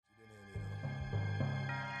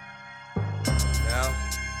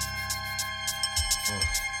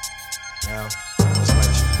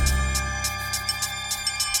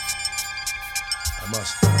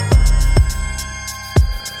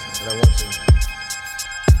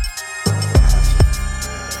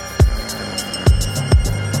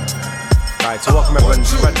All right, so welcome everyone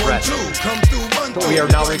to Red Brett. We are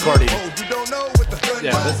now recording.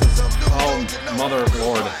 Yeah, this is, oh, mother of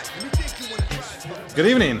Lord. Good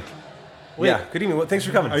evening. Wait. Yeah, good evening. Well, thanks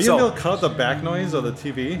for coming. Are you going to be able to cut out the back noise of the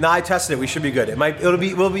TV? No, I tested it. We should be good. It'll be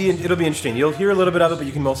interesting. You'll hear a little bit of it, but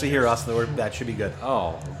you can mostly hear us. That should be good.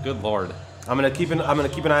 Oh, good Lord. I'm gonna keep an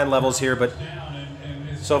eye on levels here, but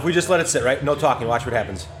so if we just let it sit, right? No talking. Watch what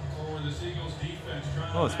happens.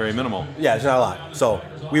 Oh, it's very minimal. Yeah, there's not a lot. So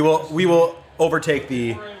we will overtake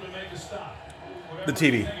the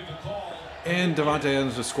TV. And Devontae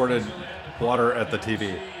Adams just squirted water at the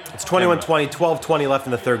TV. It's 21-20, 12-20 left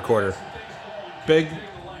in the third quarter. Big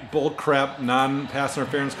bull crap non-pass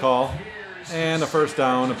interference call and a first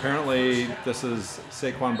down. Apparently this is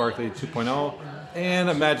Saquon Barkley 2.0. And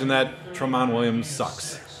imagine that Tramon Williams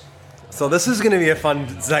sucks. So this is going to be a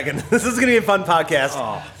fun second. This is going to be a fun podcast.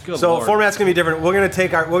 Oh, good So Lord. Format's going to be different. We're going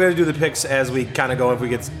to do the picks as we kind of go if we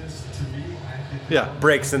get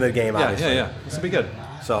breaks in the game. Obviously. Yeah. This will be good.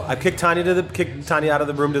 So I kicked Tanya out of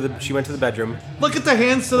the room she went to the bedroom. Look at the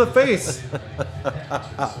hands to the face.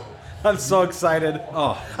 I'm so excited.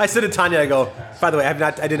 Oh, I said to Tanya, I go, by the way,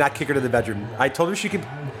 I did not kick her to the bedroom. I told her she could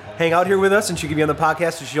hang out here with us and she could be on the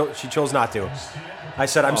podcast, and she chose not to. I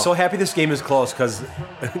said, I'm so happy this game is close because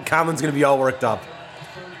Conlon's going to be all worked up.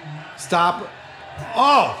 Stop.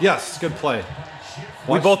 Oh, yes, good play.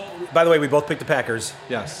 By the way, we both picked the Packers.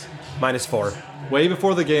 Yes. -4. Way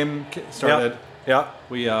before the game started. Yeah.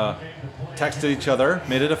 We texted each other,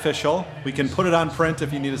 made it official. We can put it on print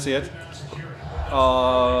if you need to see it.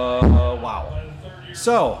 Wow.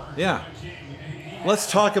 So, yeah. Let's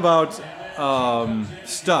talk about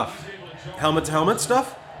stuff. Helmet to helmet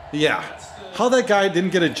stuff? Yeah. How that guy didn't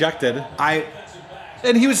get ejected.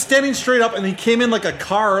 And he was standing straight up and he came in like a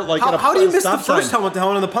car. How do you miss the stop sign. first helmet to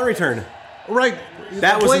helmet on the punt return? Right.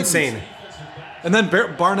 That was insane. And then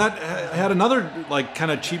Barnett had another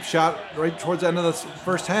kind of cheap shot right towards the end of the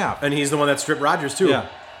first half. And he's the one that stripped Rodgers too. Yeah.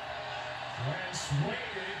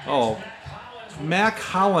 Oh, Mac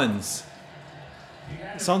Hollins.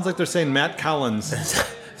 Sounds like they're saying Matt Collins.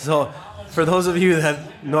 So, for those of you that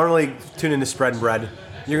normally tune into Spread and Bread,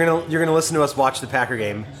 you're gonna listen to us watch the Packer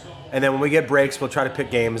game, and then when we get breaks, we'll try to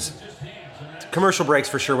pick games. Commercial breaks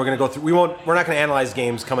for sure. We're gonna go through. We're not gonna analyze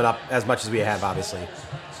games coming up as much as we have, obviously.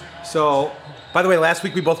 So, by the way, last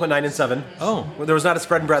week we both went 9-7. Oh, there was not a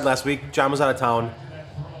Spread and Bread last week. John was out of town,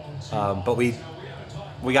 but we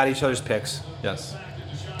got each other's picks. Yes.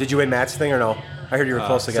 Did you win Matt's thing or no? I heard you were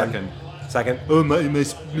close again. Second. Oh, my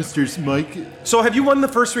Mr. Mike. So have you won the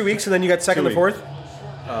first 3 weeks and then you got second and fourth?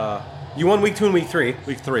 You won week 2 and week 3.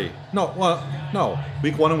 Week 3. No.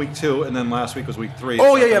 Week 1 and week 2, and then last week was week 3.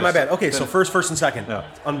 Oh, yeah, my bad. Okay, so first and second. Yeah.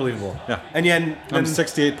 Unbelievable. Yeah. And then I'm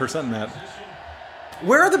 68% in that.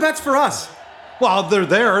 Where are the bets for us? Well, they're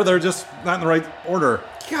there. They're just not in the right order.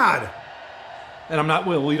 God. And I'm not,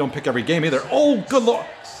 we don't pick every game either. Oh, good Lord.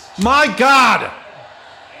 My God.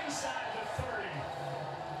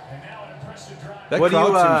 That crowd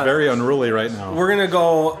seems very unruly right now. We're going to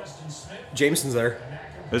go. Jameson's there.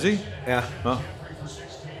 Is he? Yeah. Huh.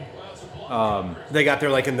 They got there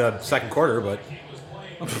in the second quarter, but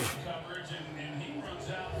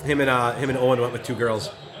him and Owen went with 2 girls.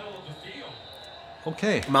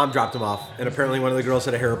 Okay. Mom dropped him off, and apparently one of the girls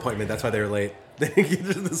had a hair appointment. That's why they were late. They didn't get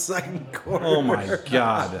to the second quarter. Oh my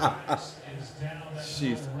God.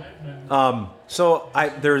 Jeez. So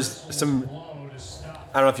there's some.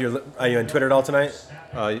 I don't know if are you on Twitter at all tonight?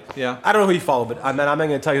 Yeah. I don't know who you follow, but I'm not going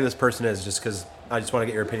to tell you who this person is just because I just want to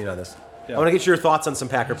get your opinion on this. Yeah. I want to get your thoughts on some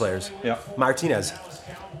Packer players. Yeah. Martinez.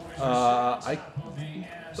 I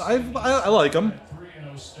like him.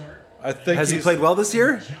 I think Has he played well this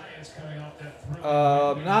year?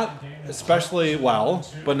 Not especially well,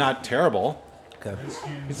 but not terrible. Okay.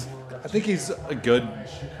 I think he's a good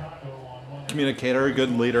communicator, a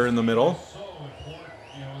good leader in the middle.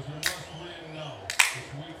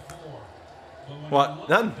 What?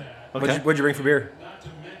 None. Okay. What'd you bring for beer?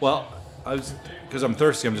 Well, because I'm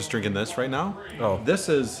thirsty, I'm just drinking this right now. Oh. This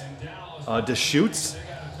is Deschutes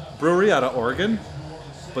Brewery out of Oregon,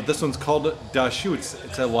 but this one's called Deschutes.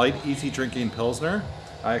 It's a light, easy drinking Pilsner.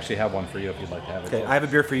 I actually have one for you if you'd like to have it. Okay, I have a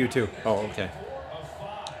beer for you too. Oh, okay.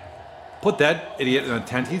 Put that idiot in a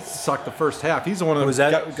tent. He sucked the first half. He's the one was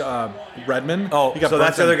that? Redmond. Oh, so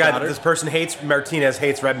that's the other guy. Goddard. This person Martinez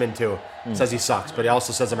hates Redmond too. Says he sucks, but he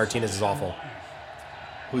also says that Martinez is awful.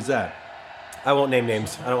 Who's that? I won't name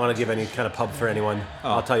names. I don't want to give any kind of pub for anyone.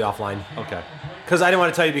 Oh. I'll tell you offline. Okay. Because I didn't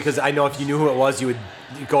want to tell you because I know if you knew who it was, you'd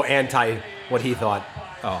go anti what he thought.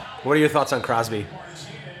 Oh. What are your thoughts on Crosby?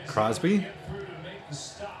 Crosby?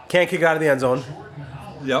 Can't kick it out of the end zone.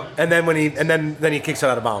 Yep. And then when he kicks it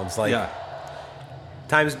out of bounds, like Yeah.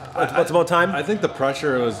 What's about time? I think the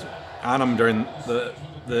pressure was on him during the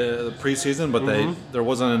preseason, but there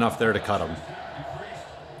wasn't enough there to cut him.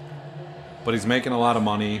 But he's making a lot of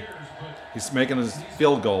money. He's making his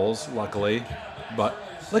field goals, luckily. But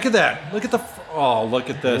look at that. Look at look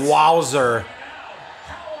at this. Wowzer.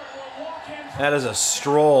 That is a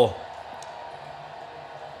stroll.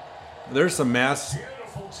 There's some mass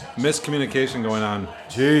miscommunication going on.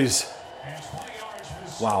 Jeez.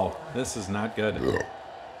 Wow, this is not good.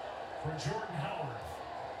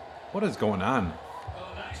 What is going on?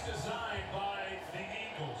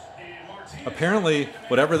 Apparently,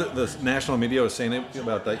 whatever the national media was saying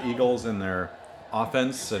about the Eagles and their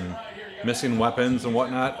offense and missing weapons and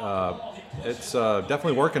whatnot, it's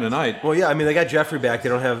definitely working tonight. Well, yeah, I mean, they got Jeffrey back. They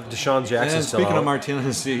don't have Deshaun Jackson And still speaking out. of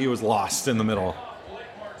Martinez, he was lost in the middle.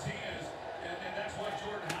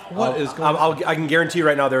 What is going on? I can guarantee you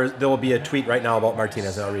right now there will be a tweet right now about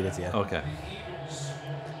Martinez, and I'll read it to you. Okay.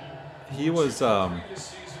 He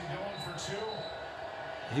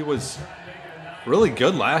was really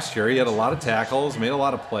good last year. He had a lot of tackles, made a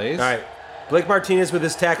lot of plays. All right. Blake Martinez with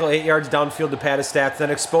his tackle 8 yards downfield to pad his stats,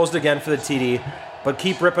 then exposed again for the TD, but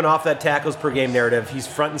keep ripping off that tackles per game narrative. He's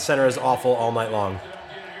front and center as awful all night long.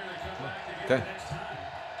 Okay.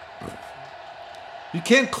 You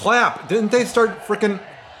can't clap. Didn't they start freaking...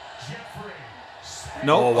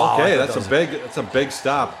 No, Oh, wow. okay, I that's thought a big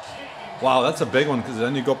stop. Wow, that's a big one because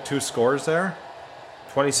then you go up 2 scores there.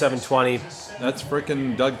 27-20. That's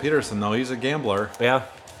freaking Doug Peterson, though. He's a gambler. Yeah.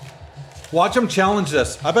 Watch him challenge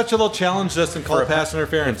this. I bet you they'll challenge this and call pass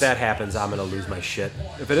interference. If that happens, I'm going to lose my shit.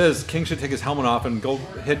 If it is, King should take his helmet off and go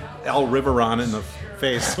hit Al Riveron in the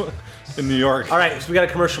face in New York. All right, so we got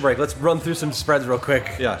a commercial break. Let's run through some spreads real quick.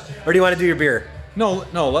 Yeah. Or do you want to do your beer? No.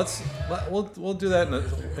 We'll do that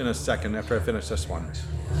in a second after I finish this one.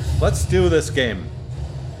 Let's do this game,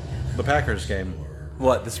 the Packers game.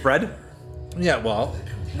 What, the spread? Yeah. Well,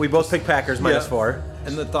 We both picked Packers -4.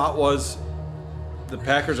 And the thought was, the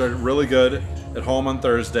Packers are really good at home on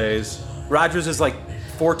Thursdays. Rodgers is like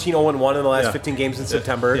 14-0-1 in the last 15 games in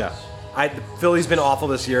September. Yeah. Philly's been awful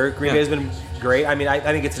this year. Green Yeah. Bay's been great. I mean, I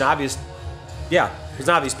think it's an obvious. Yeah, it's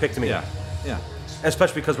an obvious pick to me. Yeah. Yeah.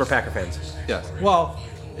 Especially because we're Packer fans. Yes. Well,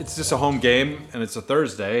 it's just a home game, and it's a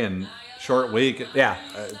Thursday, and short week. Yeah.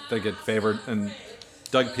 They get favored. And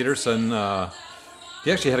Doug Peterson,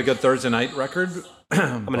 he actually had a good Thursday night record.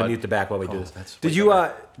 I'm going to mute the back while we do this. that's Did you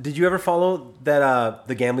ever follow that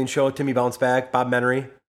the gambling show, Timmy Bounce Back, Bob Menery?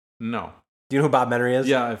 No. Do you know who Bob Menery is?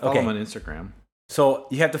 Yeah, I follow him on Instagram. So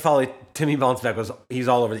you have to follow Timmy Bounce Back. He's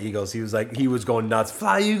all over the Eagles. He was going nuts.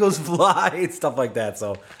 Fly, Eagles, fly, stuff like that.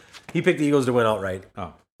 So he picked the Eagles to win outright.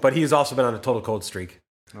 Oh. But he's also been on a total cold streak.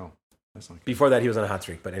 Oh. That's not good. Before that, he was on a hot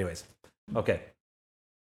streak. But anyways. Okay.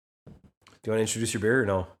 Do you want to introduce your beer or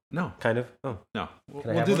no? No. Kind of? Oh. No. Can I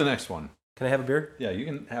We'll have do one? the next one. Can I have a beer? Yeah, you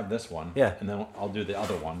can have this one. Yeah. And then I'll do the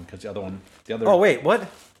other one because the other. Oh, wait. What?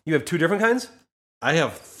 You have 2 different kinds? I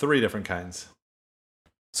have 3 different kinds.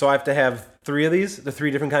 So I have to have 3 of these? The 3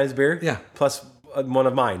 different kinds of beer? Yeah. Plus one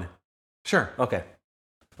of mine? Sure. Okay.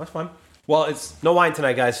 That's fine. Well, it's No wine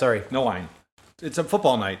tonight, guys. Sorry. no wine. It's a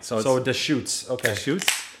football night, so it's Deschutes. Okay. Deschutes.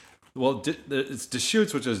 Well, it's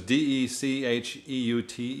Deschutes, which is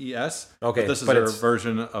Decheutes. Okay, But this is but their it's-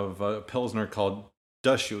 version of a Pilsner called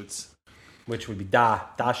Deschutes. Which would be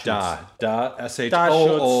Deschutes. Shotz.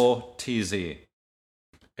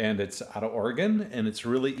 And it's out of Oregon, and it's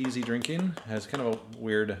really easy drinking. It has kind of a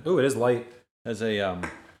weird, Ooh, it is light. has a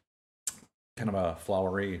kind of a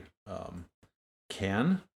flowery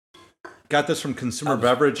can. Got this from Consumer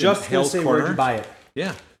Beverage Just in gonna Hales say, Corner. where'd you buy it?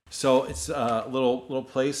 Yeah. So it's a little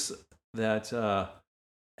place that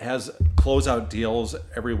has closeout deals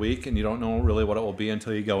every week, and you don't know really what it will be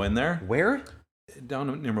until you go in there. Where?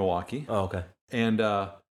 Down near Milwaukee. Oh, okay. And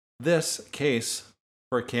this case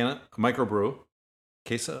for a microbrew,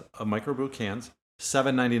 case of microbrew cans,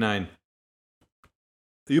 $7.99.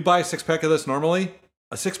 You buy a 6-pack of this normally,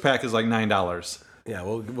 a 6-pack is like $9. Yeah,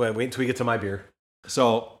 well, wait until we get to my beer.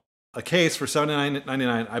 So a case for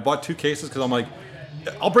 $7.99. I bought 2 cases because I'm like,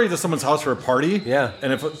 I'll bring it to someone's house for a party. Yeah.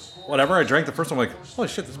 And if whatever, I drank the first one, I'm like, holy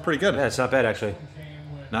shit, this is pretty good. Yeah, it's not bad, actually.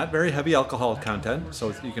 Not very heavy alcohol content,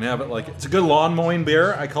 so you can have it like, it's a good lawn mowing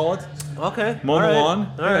beer, I call it. Okay. Mow the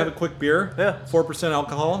lawn, All right. have a quick beer. Yeah. 4%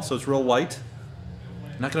 alcohol, so it's real light.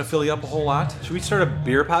 Not going to fill you up a whole lot. Should we start a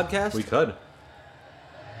beer podcast? We could.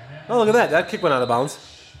 Oh, look at that. That kick went out of bounds.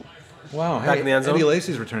 Wow. Back in the end zone? Eddie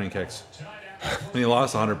Lacy's returning kicks. And he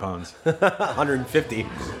lost 100 pounds. 150.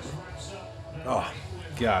 Oh,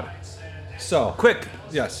 God. So. Quick.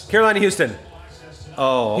 Yes. Carolina, Houston.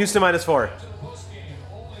 Oh. Houston -4.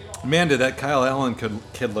 Man, did that Kyle Allen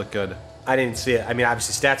kid look good. I didn't see it. I mean,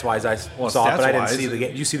 obviously, stats-wise, I saw it, but I didn't see the game.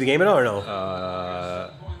 Did you see the game at all or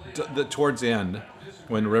no? Towards the end,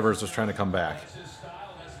 when Rivers was trying to come back.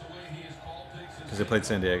 Because they played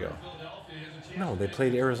San Diego. No, they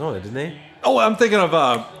played Arizona, didn't they? Oh, I'm thinking of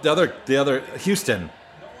the other Houston.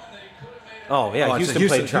 Oh, yeah, Houston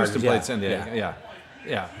played Chargers. Houston played San Diego.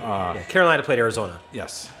 Yeah. Carolina played Arizona.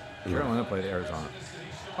 Yes. Carolina played Arizona.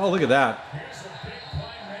 Oh, look at that.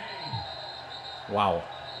 Wow.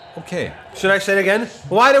 Okay. Should I say it again?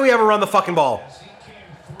 Why do we ever run the fucking ball?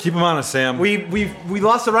 Keep him honest, Sam. We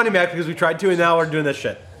lost the running back because we tried to, and now we're doing this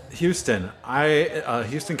shit. Houston.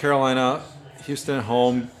 Houston, Carolina. Houston at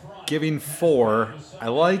home. Giving 4. I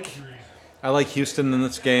like Houston in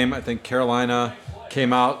this game. I think Carolina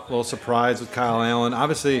came out a little surprised with Kyle Allen.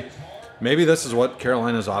 Obviously, maybe this is what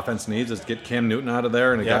Carolina's offense needs, is to get Cam Newton out of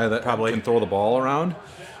there and a guy that can throw the ball around.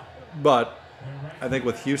 But I think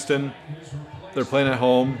with Houston, they're playing at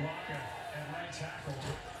home.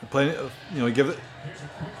 Give it.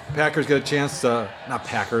 Packers get a chance to, not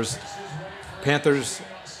Packers, Panthers.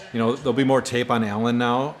 There'll be more tape on Allen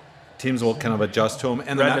now. Teams will kind of adjust to him.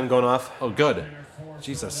 And Redmond going off. Oh, good.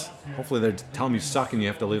 Jesus. Hopefully they're telling him you suck and you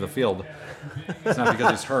have to leave the field. It's not because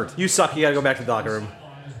he's hurt. You suck. You got to go back to the locker room.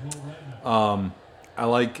 I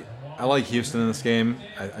like Houston in this game.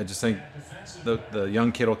 I just think the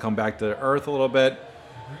young kid will come back to earth a little bit.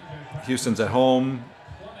 Houston's at home.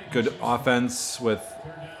 Good offense with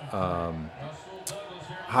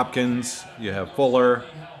Hopkins. You have Fuller,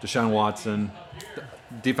 Deshaun Watson.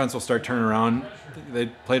 Defense will start turning around.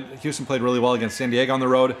 Houston played really well against San Diego on the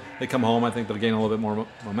road. They come home. I think they'll gain a little bit more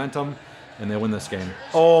momentum, and they win this game.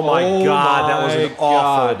 Oh my God, that was an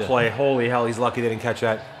awful play. Holy hell, he's lucky they didn't catch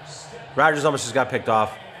that. Rodgers almost just got picked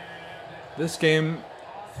off. This game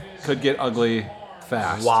could get ugly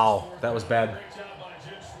fast. Wow, that was bad.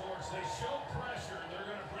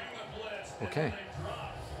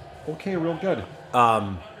 Okay, real good.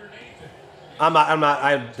 I'm not.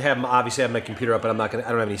 I obviously have my computer up, but I don't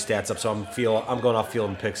have any stats up, so I'm going off field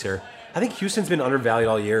and picks here. I think Houston's been undervalued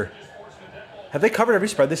all year. Have they covered every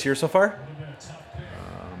spread this year so far?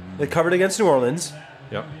 They covered against New Orleans.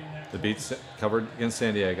 Yep. The Beats covered against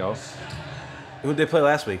San Diego. Who did they play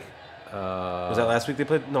last week? Was that last week they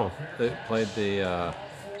played? No. They played the...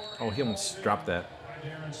 he almost dropped that.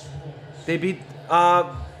 They beat...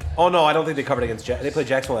 no, I don't think they covered against... They played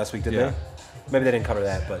Jacksonville last week, didn't they? Maybe they didn't cover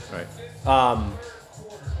that, but... Right.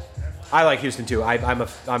 I like Houston, too. I'm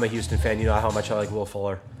a Houston fan. You know how much I like Will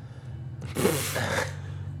Fuller.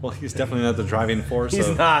 Well, he's definitely not the driving force He's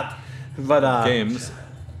not. But games.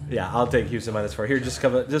 Yeah, I'll take Houston -4. Here, just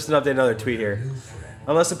an update, another tweet here.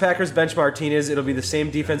 Unless the Packers bench Martinez, it'll be the same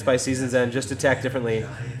defense by season's end, just attack differently.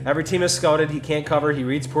 Every team is scouted. He can't cover. He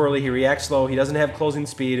reads poorly. He reacts slow. He doesn't have closing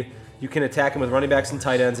speed. You can attack him with running backs and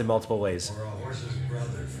tight ends in multiple ways.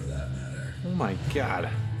 Oh, my God.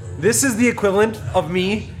 This is the equivalent of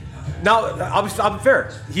me. Now, I'll be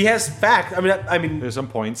fair. He has facts. I mean, there's some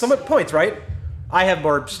points. Some points, right? I have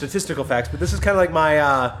more statistical facts, but this is kind of like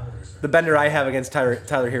my the bender I have against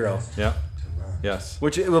Tyler Hero. Yeah. Yes.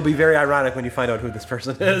 Which it will be very ironic when you find out who this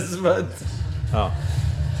person is. But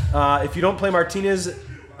if you don't play Martinez,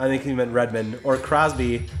 I think he meant Redmond or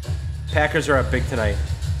Crosby. Packers are up big tonight.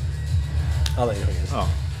 I'll let you know who he is.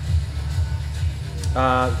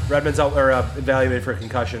 Redmond's out or evaluated for a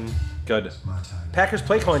concussion. Good. Packers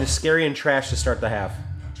play calling is scary and trash to start the half.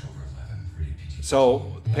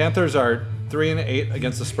 So Panthers are 3-8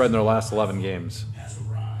 against the spread in their last 11 games.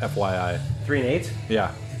 FYI. 3-8?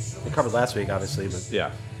 Yeah. They covered last week, obviously, but yeah.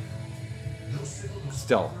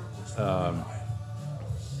 Still. All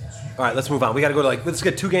right, let's move on. We got to go to let's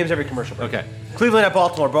get 2 games every commercial break. Okay. Cleveland at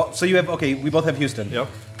Baltimore. So you have we both have Houston. Yep.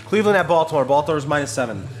 Cleveland at Baltimore. Baltimore's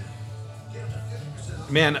 -7.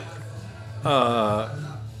 Man,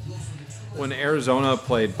 when Arizona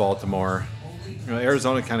played Baltimore,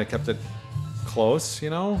 Arizona kind of kept it close,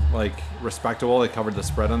 respectable. They covered the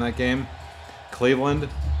spread on that game. Cleveland,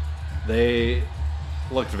 they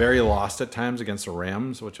looked very lost at times against the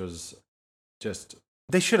Rams, which was just...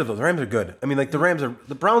 They should have, though. The Rams are good. I mean, the Browns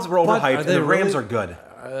were overhyped, and the Rams are good.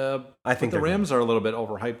 I think the Rams are a little bit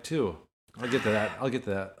overhyped, too. I'll get to that a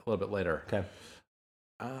little bit later. Okay.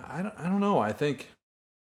 I don't know. I think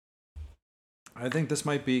this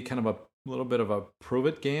might be kind of a little bit of a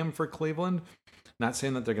prove-it game for Cleveland. Not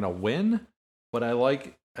saying that they're going to win, but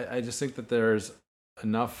I just think that there's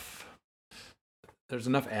enough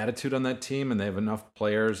attitude on that team, and they have enough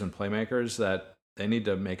players and playmakers that they need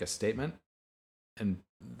to make a statement. And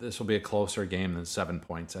this will be a closer game than 7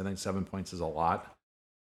 points. I think 7 points is a lot.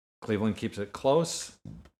 Cleveland keeps it close.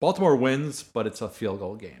 Baltimore wins, but it's a field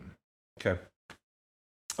goal game. Okay.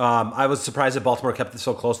 I was surprised that Baltimore kept it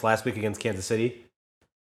so close last week against Kansas City.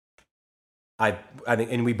 I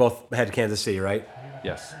think, and we both had Kansas City, right?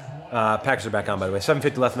 Yes. Packers are back on, by the way.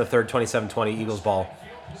 7:50 left in the third, 27-20, Eagles ball.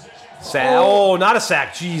 Not a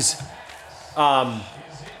sack, jeez.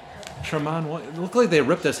 Tremont, it looked like they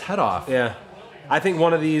ripped his head off. Yeah. I think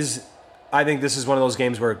this is one of those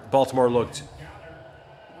games where Baltimore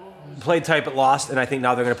played tight but lost, and I think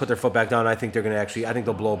now they're going to put their foot back down. I think they're going to I think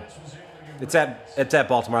they'll blow. It's at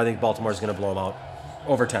Baltimore. I think Baltimore's going to blow them out.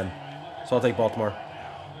 Over 10. So I'll take Baltimore.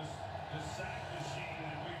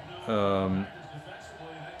 I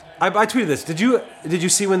tweeted this. Did you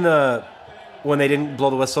see when they didn't blow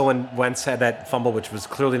the whistle when Wentz had that fumble, which was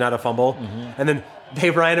clearly not a fumble, and then they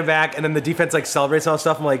ran it back, and then the defense celebrates and all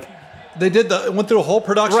stuff. I'm like, they went through a whole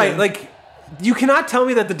production. Right, like you cannot tell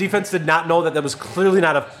me that the defense did not know that was clearly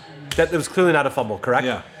not a fumble, correct?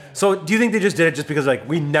 Yeah. So do you think they just did it just because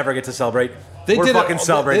we never get to celebrate? We're fucking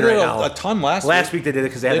celebrating right now. They did a ton last week. Last week they did it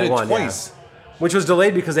because they had that one. Twice. Yeah. Which was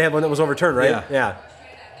delayed because they had one that was overturned, right? Yeah.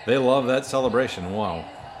 They love that celebration. Wow.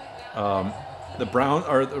 The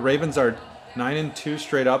Ravens are 9-2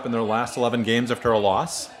 straight up in their last 11 games after a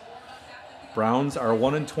loss. Browns are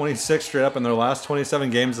 1-26 straight up in their last 27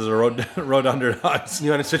 games as a road underdogs.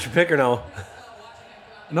 You want to switch your pick or no?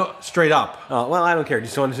 No, straight up. Oh, well, I don't care.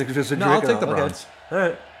 Just want to switch your pick? No, I'll take the Browns. Okay. All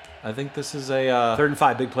right. I think this is a 3rd and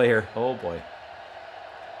 5, big play here. Oh boy.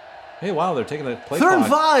 Hey, wow, they're taking the play 3rd and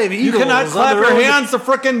clock. 5. You cannot clap your hands to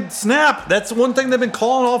frickin' snap. That's one thing they've been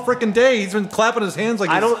calling all frickin' day. He's been clapping his hands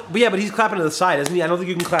like but he's clapping to the side, isn't he? I don't think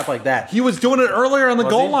you can clap like that. He was doing it earlier on the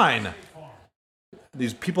goal line.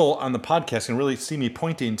 These people on the podcast can really see me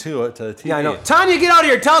pointing to the TV. Yeah, I know. Tanya, get out of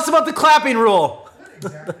here. Tell us about the clapping rule.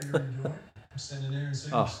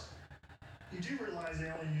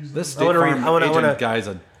 This State Farm agent guy's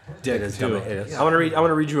a dick too. It is. I want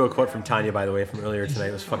to read you a quote from Tanya, by the way, from earlier tonight.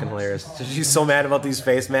 It was fucking hilarious. She's so mad about these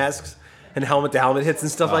face masks and helmet-to-helmet hits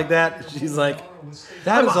and stuff like that. She's like,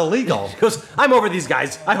 that is illegal. She goes, I'm over these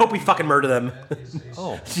guys. I hope we fucking murder them.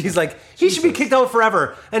 Oh. She's like, he should be kicked out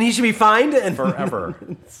forever, and he should be fined. And forever.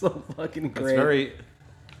 It's so fucking great. It's very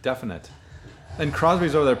definite. And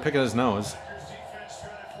Crosby's over there picking his nose.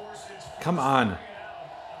 Come on.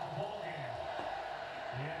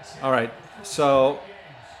 All right, so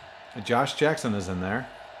Josh Jackson is in there.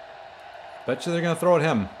 Bet you they're going to throw at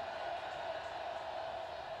him.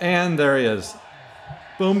 And there he is.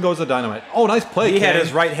 Boom goes the dynamite. Oh, nice play. He had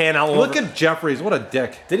his right hand out. Look at Jeffries. What a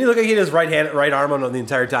dick. Did he look like he had his right arm on the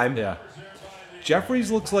entire time? Yeah.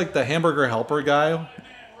 Jeffries looks like the hamburger helper guy.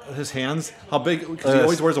 His hands. How big? Because he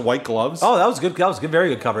always wears white gloves. Oh, that was good. That was good. Very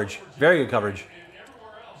good coverage. Very good coverage.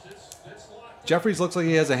 Jeffries looks like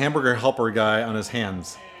he has a hamburger helper guy on his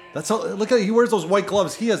hands. That's all. Look at he wears those white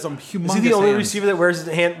gloves. He has some humongous hands. Is he the only receiver that wears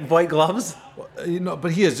white gloves?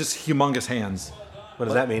 But he has just humongous hands. What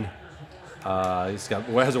does that mean? Has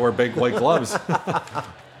to wear big white gloves.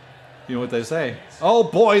 You know what they say? Oh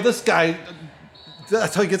boy, this guy.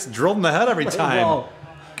 That's how he gets drilled in the head every time. Well,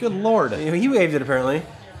 good Lord. He waved it apparently.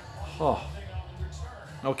 Oh.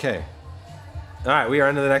 Okay. All right, we are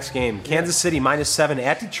on to the next game. Kansas City -7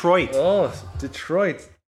 at Detroit. Oh, Detroit.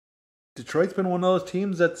 Detroit's been one of those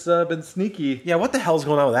teams that's been sneaky. Yeah, what the hell's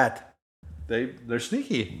going on with that? They're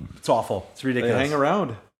sneaky. It's awful. It's ridiculous. They hang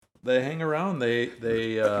around. They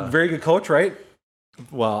very good coach, right?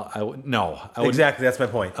 Well, exactly. That's my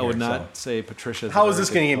point. I would not say Patricia's. How is this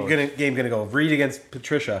game going to go? Reed against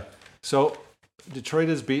Patricia. So Detroit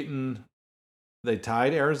has beaten. They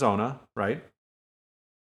tied Arizona, right?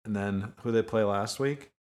 And then who they play last week?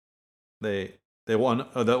 They won.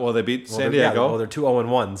 They beat San Diego. They're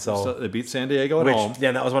 2-0-1. So they beat San Diego at home.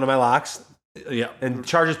 Yeah, that was one of my locks. Yeah, and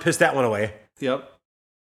Chargers pissed that one away. Yep.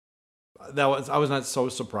 I was not so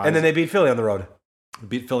surprised. And then they beat Philly on the road.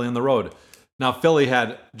 Beat Philly on the road. Now Philly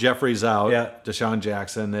had Jeffries out. Yeah. Deshaun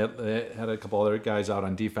Jackson. They had a couple other guys out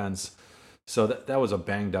on defense. So that was a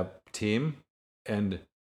banged up team. And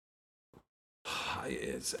I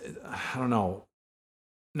don't know.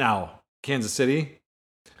 Now, Kansas City,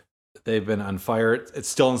 they've been on fire. It's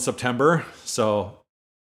still in September, so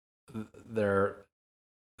they're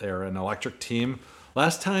an electric team.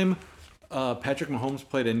 Last time Patrick Mahomes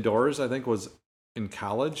played indoors, I think, was in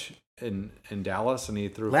college in Dallas, and he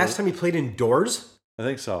threw. Last time he played indoors? I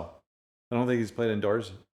think so. I don't think he's played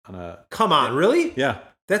indoors on a. Come on, really? Yeah,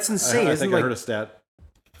 that's insane. I think I heard a stat.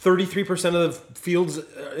 33% of the fields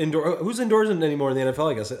indoor. Who's indoors anymore in the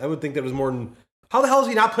NFL? I guess I would think that was more than. How the hell has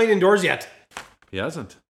he not played indoors yet? He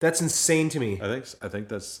hasn't. That's insane to me. I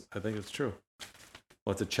think it's true.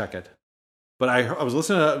 We'll have to check it. But I was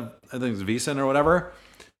listening to, I think it's VSiN or whatever.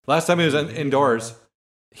 Last time he was indoors,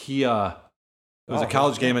 he It was a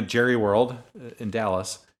college game at Jerry World in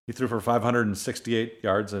Dallas. He threw for 568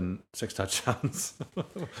 yards and 6 touchdowns.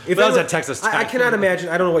 If that was at Texas Tech. I cannot imagine.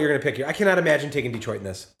 I don't know what you're going to pick here. I cannot imagine taking Detroit in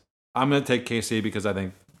this. I'm going to take KC because I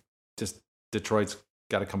think just Detroit's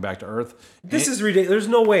got to come back to earth. This is ridiculous. There's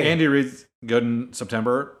no way. Andy Reid's good in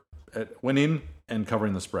September at winning and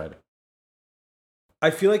covering the spread. I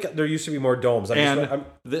feel like there used to be more domes. They're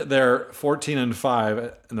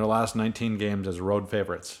 14-5 in their last 19 games as road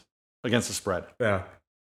favorites against the spread. Yeah.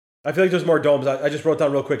 I feel like there's more domes. I just wrote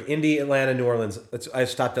down real quick. Indy, Atlanta, New Orleans. I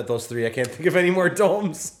stopped at those 3. I can't think of any more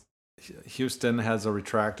domes. Houston has a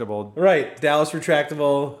retractable. Right. Dallas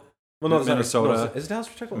retractable. Well, no, Minnesota. Is Dallas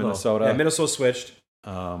retractable? Minnesota. No. Yeah, Minnesota switched.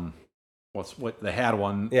 They had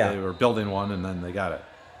one. Yeah. They were building one, and then they got it.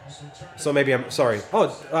 So maybe I'm sorry.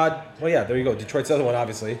 Oh, well, yeah, there you go. Detroit's the other one,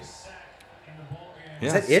 obviously. Yeah,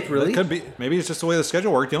 is that it, really? It could be. Maybe it's just the way the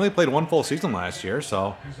schedule worked. They only played one full season last year,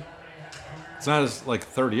 so it's not as like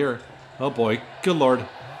third year. Oh boy, good lord.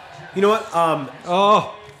 You know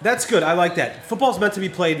what? That's good. I like that. Football's meant to be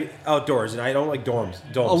played outdoors, and I don't like domes.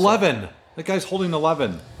 11. That guy's holding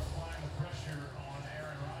 11.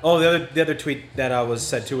 Oh, the other tweet that was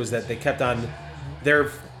said too was that they kept on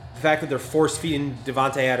the fact that they're force feeding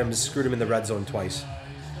Devontae Adams screwed him in the red zone twice.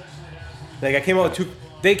 Like they came out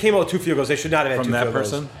with 2 field goals. They should not have had from 2 that field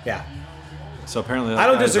person. goals. Yeah. So apparently, I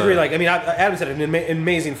don't disagree. Adams had an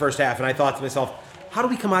amazing first half, and I thought to myself, how do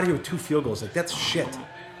we come out of here with 2 field goals? Like that's shit.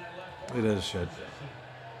 It is shit.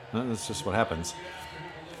 No, that's just what happens.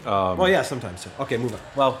 Well, yeah, sometimes. Too. Okay, move on.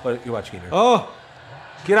 Well, but you're watching it. Oh,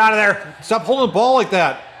 Get out of there! stop holding the ball like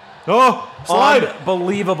that. Oh, slide.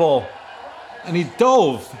 Unbelievable. And he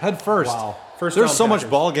dove head first. Wow. There's down so much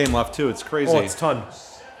Packers. ball game left, too. It's crazy. Oh, it's a ton.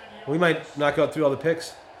 We might knock out through all the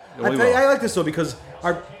picks. Yeah, we will. I like this, though, because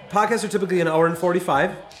our podcasts are typically an hour and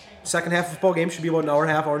 45. Second half of football game should be about an hour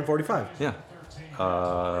and a half, hour and 45. Yeah.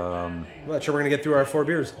 I'm not sure we're going to get through our 4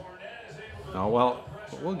 beers. Oh, well,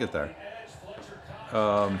 we'll get there.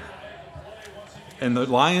 And the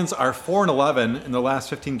Lions are 4-11 in the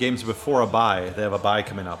last 15 games before a bye. They have a bye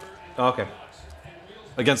coming up. Okay.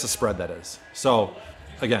 Against the spread, that is. So,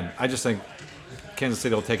 again, I just think Kansas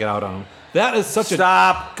City will take it out on them. That is such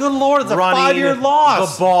Stop. Good Lord, it's a running 5-year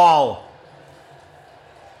loss. The ball.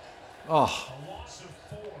 Oh.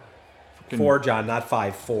 4, John, not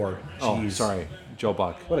 5. 4. Oh, Jeez. sorry. Joe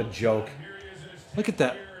Buck. What a joke. Look at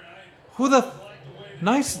that. Who the...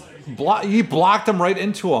 Nice block. He blocked him right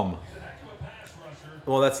into him.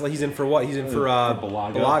 Well, he's in for what? He's in for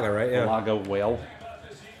Balaga, right? Yeah. Balaga whale.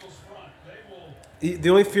 The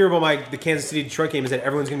only fear about the Kansas City Detroit game is that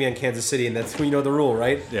everyone's going to be on Kansas City, and that's when you know the rule,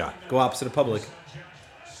 right? Yeah. Go opposite of public.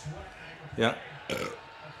 Yeah.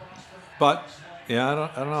 But yeah,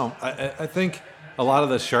 I don't know. I think a lot of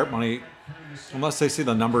the sharp money, unless they see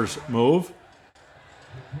the numbers move,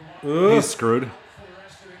 he's screwed.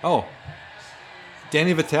 Oh,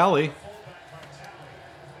 Danny Vitale.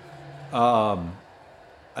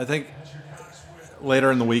 I think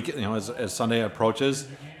later in the week, as Sunday approaches,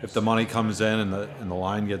 if the money comes in and the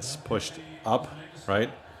line gets pushed up, right?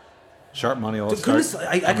 Sharp money will start.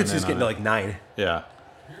 I could see this getting to like 9. Yeah.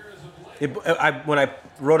 When I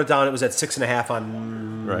wrote it down, it was at 6.5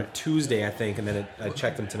 on Right. Tuesday, I think, and then I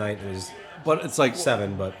checked them tonight. It was But it's like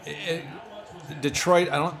 7. But Detroit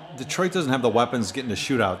doesn't have the weapons getting a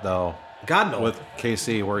shootout though. God knows. With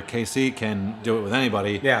KC, where KC can do it with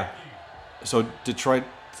anybody. Yeah. So Detroit,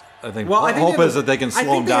 I think, hope is that they can slow him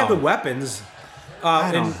down. I think they have the weapons,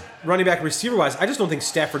 and running back receiver wise. I just don't think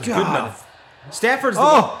Stafford's good enough. Stafford's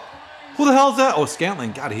who the hell is that? Oh,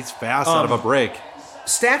 Scantling. God, he's fast out of a break.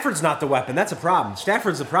 Stafford's not the weapon. That's a problem.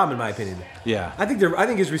 Stafford's the problem in my opinion. Yeah. I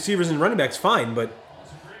think his receivers and running backs fine, but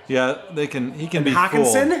yeah, he can be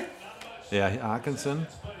Hawkinson? fooled. Yeah, Hawkinson.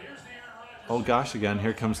 Oh gosh, again,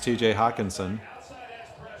 here comes TJ Hawkinson.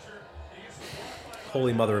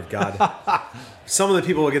 Holy mother of God. Some of the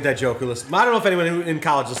people will get that joke who listen. I don't know if anyone in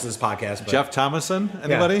college listens to this podcast. But Jeff Thomason,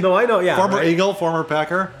 anybody? Yeah. No, I know, yeah. Former right? Eagle, former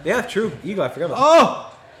Packer. Yeah, true. Eagle, I forgot about that. Oh!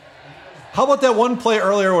 How about that one play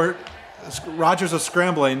earlier where Rodgers was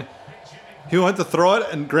scrambling? He went to throw it,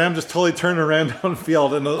 and Graham just totally turned and ran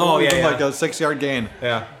downfield and like a 6-yard gain.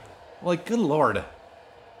 Yeah. Like, good Lord.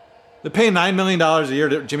 They're paying $9 million a year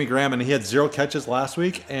to Jimmy Graham, and he had 0 catches last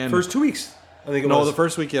week. And First 2 weeks, I think it was. No, the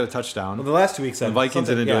first week he had a touchdown. Well, the last 2 weeks. The Vikings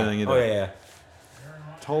didn't do anything either. Oh, yeah.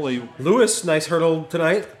 Totally. Lewis, nice hurdle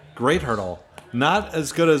tonight. Great hurdle. Not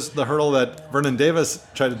as good as the hurdle that Vernon Davis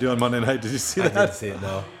tried to do on Monday night. Did you see that? I didn't see it,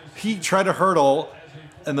 no. He tried to hurdle,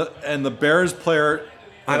 and the Bears player...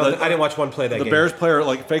 I didn't watch one play that game. The Bears player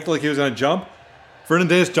faked like he was going to jump. Vernon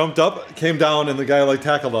Davis jumped up, came down, and the guy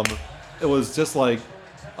tackled him. It was just like,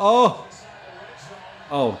 oh...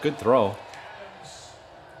 Oh, good throw.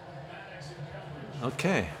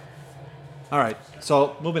 Okay. All right.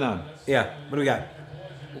 So moving on. Yeah. What do we got?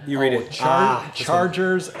 You read it.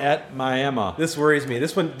 Chargers at Miami. This worries me.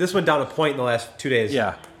 This went down a point in the last 2 days.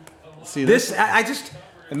 Yeah. See This I just.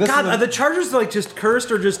 And this God, is are the Chargers like just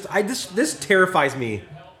cursed or just? This terrifies me.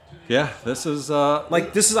 Yeah. This is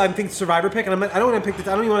This is I think Survivor pick, and I don't want to pick.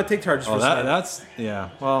 I don't even want to take Chargers. Oh, for that's yeah.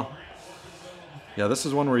 Well. Yeah. This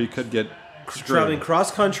is one where you could get traveling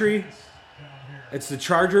cross country. It's the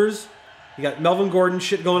Chargers. You got Melvin Gordon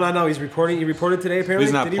shit going on now. He's reporting. He reported today apparently.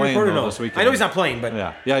 He's not Did he playing report or no? this weekend. I know he's not playing, but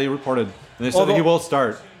yeah, he reported. And they said that he will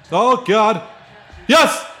start. Oh God!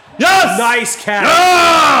 Yes! Yes! Nice catch.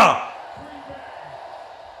 Yeah!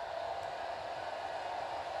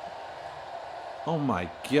 Oh my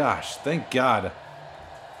gosh! Thank God.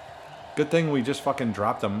 Good thing we just fucking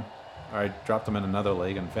dropped him. All right, dropped him in another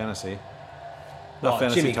league in fantasy. Well,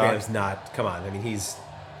 fantasy Jimmy talk. Graham's not. Come on. I mean, he's.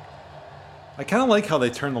 I kind of like how they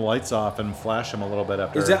turn the lights off and flash him a little bit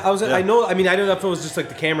after. Is that? I know. I mean, I don't know if it was just like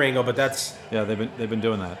the camera angle, but that's. Yeah, they've been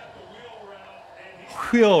doing that.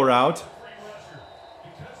 Wheel route.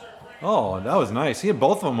 Oh, that was nice. He had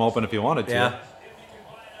both of them open if he wanted to.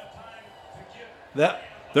 Yeah.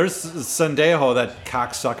 There's Sendejo, that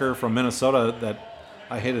cocksucker from Minnesota. That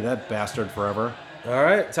I hated that bastard forever. All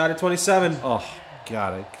right, tied at 27. Oh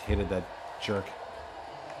God, I hated that jerk.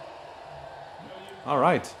 All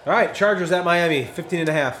right. Chargers at Miami,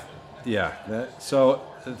 15.5. Yeah. So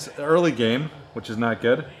it's an early game, which is not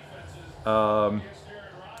good.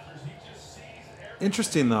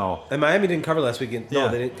 Interesting though. And Miami didn't cover last weekend. No,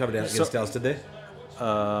 Yeah. they didn't cover that against Dallas, did they?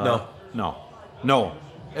 No.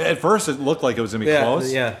 At first, it looked like it was gonna be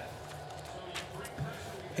close. Yeah.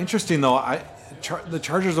 Interesting though. The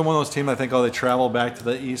Chargers are one of those teams. I think they travel back to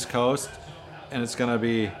the East Coast, and it's gonna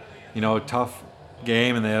be, a tough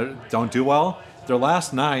game, and they don't do well. Their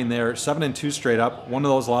last 9, they're 7-2 straight up. One of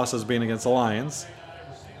those losses being against the Lions,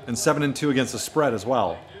 and 7-2 against the spread as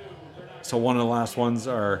well. So one of the last ones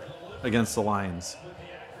are against the Lions.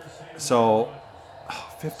 So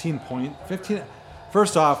 15.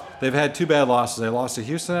 First off, they've had 2 bad losses. They lost to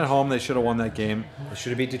Houston at home. They should have won that game. They should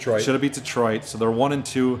have beat Detroit. So they're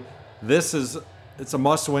 1-2. It's a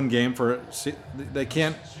must-win game for. They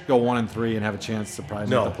can't go 1-3 and have a chance to probably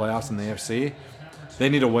make the playoffs in the AFC. They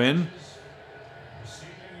need a win.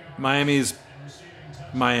 Miami's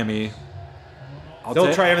Miami.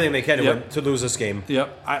 They'll try everything they can to lose this game.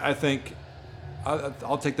 Yep, I think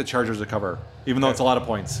I'll take the Chargers to cover, even though it's a lot of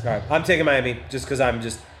points. All right, I'm taking Miami just because I'm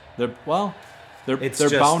just. They're bound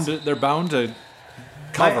to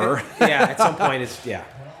cover. At some point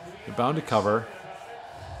they're bound to cover.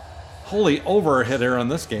 Holy over-hitter on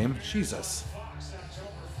this game. Jesus.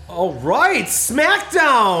 All right,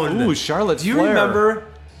 SmackDown. Ooh, Charlotte Do you Flair. remember?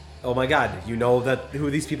 Oh my God, you know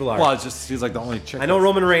who these people are. Well, it's just he's like the only chick. I know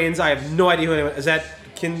Roman Reigns. I have no idea who anyone is. That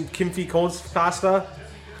Kimfi Costa?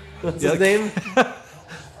 What's his name?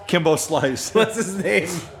 Kimbo Slice. What's his name?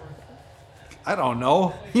 I don't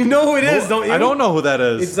know. You know who it is, don't you? I don't know who that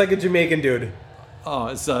is. It's like a Jamaican dude. Oh,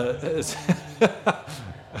 it's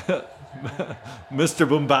Mr.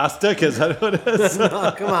 Boombastic. Is that what it is?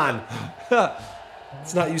 No, come on.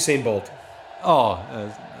 It's not Usain Bolt. Oh,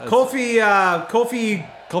 Kofi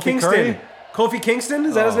Kingston. Curry? Kofi Kingston?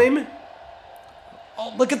 Is that his name?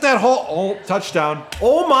 Oh, look at that hole. Oh, touchdown.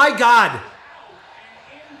 Oh my God.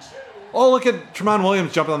 Oh, look at Tramon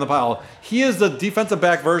Williams jumping on the pile. He is the defensive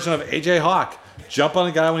back version of AJ Hawk. Jump on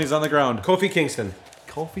a guy when he's on the ground. Kofi Kingston.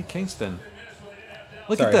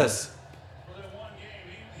 Look at this.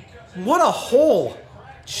 What a hole.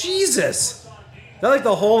 Jesus. That like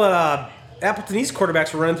the hole that Appleton East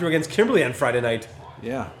quarterbacks were running through against Kimberly on Friday night.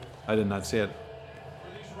 Yeah, I did not see it.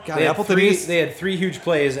 God, They Appleton East. They had 3 huge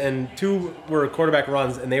plays, and 2 were quarterback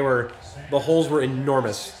runs, and the holes were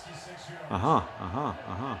enormous.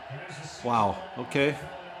 Wow. Okay.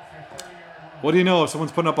 What do you know if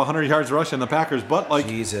someone's putting up 100 yards rushing the Packers? But like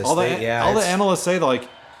Jesus, all the analysts say, like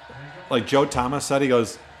Joe Thomas said, he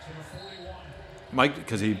goes, Mike,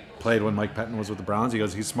 because he played when Mike Pettin was with the Browns. He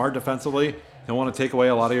goes, he's smart defensively. He'll want to take away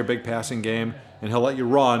a lot of your big passing game, and he'll let you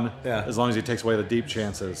run as long as he takes away the deep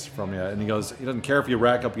chances from you. And he goes, he doesn't care if you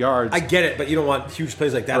rack up yards. I get it, but you don't want huge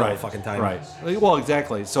plays like that all the fucking time. Right. Well,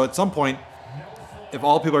 exactly. So at some point, if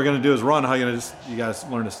all people are going to do is run, how are you going to you guys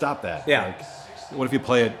learn to stop that? Yeah. Like, what if you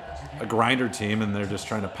play a grinder team and they're just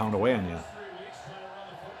trying to pound away on you?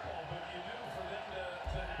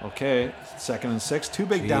 Okay, 2nd and 6, 2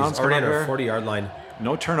 big downs. Already on our 40-yard line.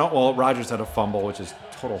 No turnout. Well, Rodgers had a fumble, which is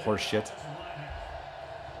total horse shit.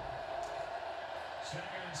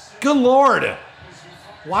 Good Lord.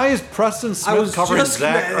 Why is Preston I was Smith covering just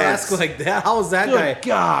going Zach to ask Ertz? like that. How is that guy? Good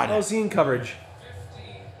God. How's he in coverage?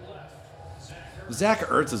 Zach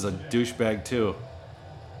Ertz is a douchebag, too.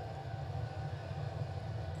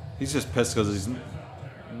 He's just pissed because he's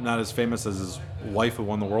not as famous as his wife who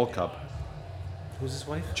won the World Cup. Who's his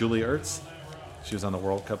wife? Julie Ertz. She was on the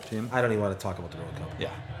World Cup team. I don't even want to talk about the World Cup.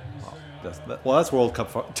 Yeah. Well, that's World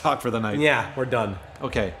Cup talk for the night. Yeah, we're done.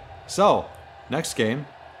 Okay. So, next game.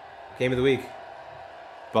 Game of the week.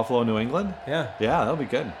 Buffalo, New England? Yeah. Yeah, that'll be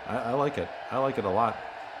good. I like it. I like it a lot.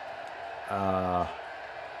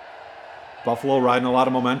 Buffalo riding a lot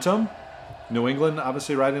of momentum. New England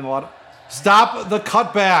obviously riding a lot of... Stop the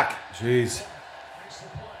cutback! Jeez.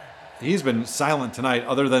 He's been silent tonight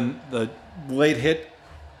other than the late hit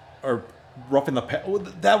or roughing the...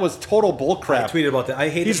 That was total bullcrap. I tweeted about that. I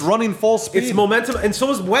hate He's this. running full speed. It's momentum, and so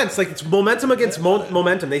is Wentz. Like, it's momentum against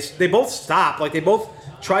momentum. They both stopped. Like, they both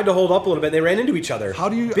tried to hold up a little bit. They ran into each other. How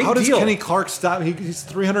does deal. Kenny Clark stop? He's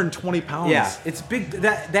 320 pounds. Yeah, it's big.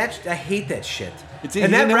 That I hate that shit.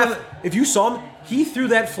 And that ref, if you saw him, he threw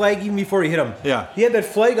that flag even before he hit him. Yeah. He had that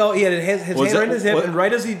flag out. He had his hand right in his hip, and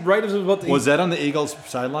right as he was about to... Was that on the Eagles'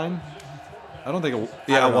 sideline? I don't think it...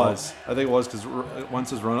 Yeah, it was. I think it was because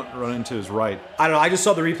Wentz is running to his right. I don't know. I just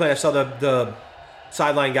saw the replay. I saw the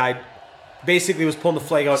sideline guy basically was pulling the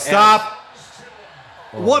flag out. Stop!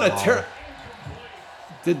 What a wow.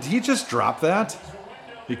 Did he just drop that?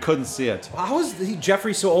 He couldn't see it. How is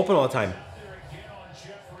Jeffrey so open all the time?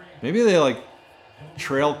 Maybe they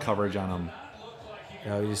trail coverage on him.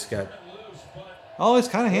 No, he just got... Oh, his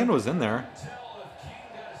kind of hand was in there.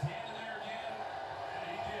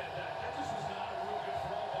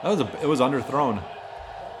 It was underthrown.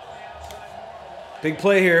 Big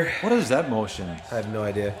play here. What is that motion? I have no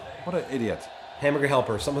idea. What an idiot. Hamburger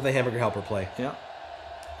helper. Something with a hamburger helper play. Yeah.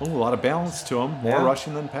 Ooh, a lot of balance to him. More Yeah.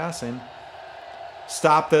 rushing than passing.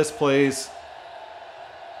 Stop this, please.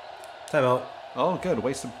 Timeout. Oh, good.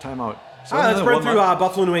 Waste of timeout. So All right, let's run through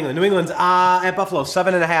Buffalo, New England. New England's at Buffalo,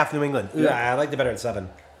 7.5 New England. Yeah. I liked it better at 7.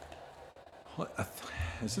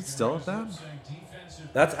 Is it still at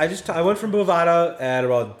that? I went from Bovada at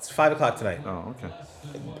about 5 o'clock tonight. Oh, okay.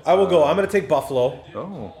 I will go. I'm going to take Buffalo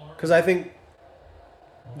Oh. because I think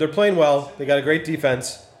they're playing well. They got a great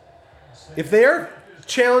defense. If they are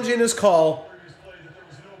challenging this call,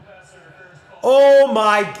 oh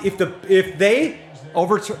my! If they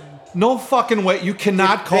Overturn. No fucking way. You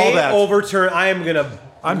cannot call they that. overturn, I'm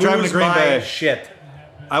driving to Green my Bay. Shit.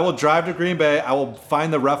 I will drive to Green Bay. I will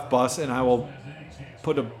find the ref bus and I will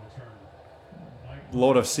put a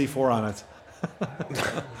load of C4 on it.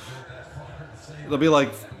 It'll be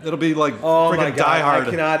like Oh my freaking God! Die Hard. I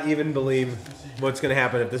cannot even believe what's going to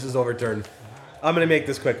happen if this is overturned. I'm going to make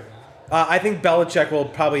this quick. I think Belichick will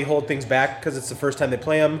probably hold things back because it's the first time they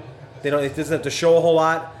play him. It doesn't have to show a whole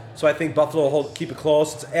lot. So I think Buffalo will keep it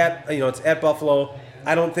close. It's at Buffalo.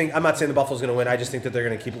 I'm not saying the Buffalo's going to win. I just think that they're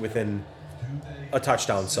going to keep it within a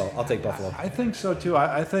touchdown. So I'll take Buffalo. I think so too.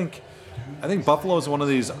 I think Buffalo is one of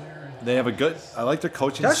these. They have a good. I like their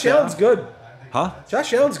coaching Josh staff. Allen's good. Huh?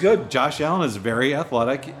 Josh Allen's good. Josh Allen is very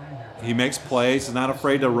athletic. He makes plays. He's not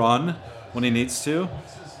afraid to run when he needs to.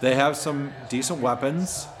 They have some decent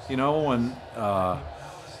weapons. When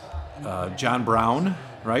John Brown,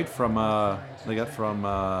 right, he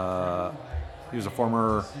was a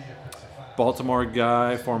former Baltimore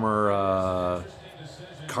guy, former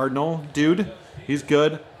Cardinal dude. He's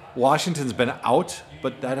good. Washington's been out,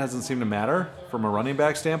 but that hasn't seemed to matter from a running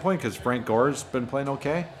back standpoint because Frank Gore's been playing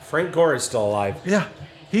okay. Frank Gore is still alive. Yeah.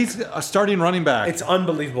 He's a starting running back. It's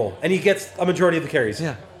unbelievable. And he gets a majority of the carries.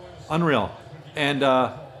 Yeah. Unreal. And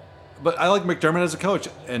but I like McDermott as a coach,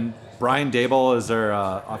 and Brian Daboll is their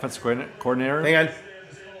offensive coordinator. Hang on.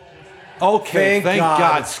 Okay, thank God.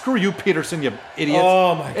 God. Screw you, Peterson, you idiot.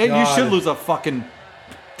 Oh, my And you God. should lose a fucking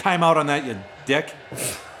timeout on that, you dick.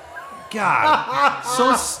 God,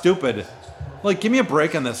 so stupid. Give me a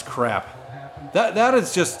break on this crap. That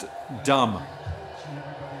is just dumb.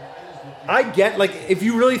 I get, if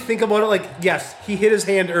you really think about it, yes, he hit his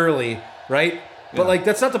hand early, right? But, Yeah.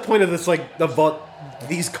 that's not the point of this,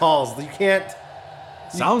 these calls. You can't,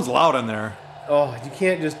 Sounds loud in there.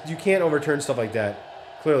 you can't overturn stuff like that.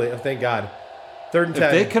 Clearly, thank God. 3rd and 10.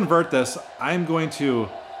 If they convert this, I'm going to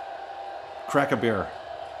crack a beer.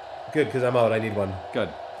 Good, because I'm out. I need one. Good.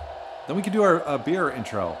 Then we can do our beer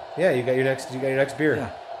intro. Yeah, you got your next beer.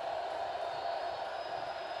 Yeah.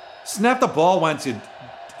 Snap the ball once, you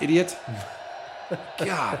idiot.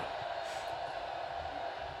 God.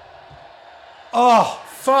 Oh,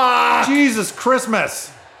 Fuck! Jesus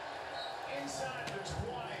Christmas.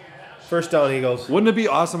 First down, Eagles. Wouldn't it be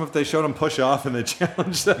awesome if they showed him push off and they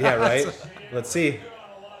challenged that? Yeah, right? Let's see.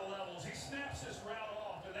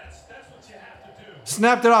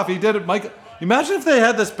 Snapped it off. He did it, Mike. Imagine if they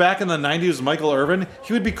had this back in the 90s with Michael Irvin.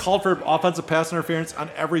 He would be called for offensive pass interference on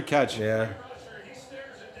every catch. Yeah.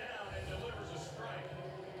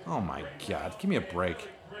 Oh, my God. Give me a break.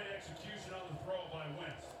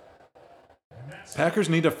 Packers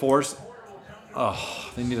need to force...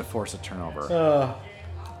 Oh, they need to force a turnover.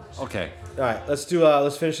 Okay. All right, let's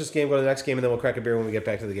finish this game, go to the next game, and then we'll crack a beer when we get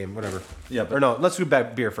back to the game. Whatever. Yeah. Or no, let's do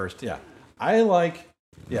beer first. Yeah. I like...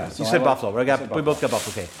 Yeah. So you said Buffalo. We both got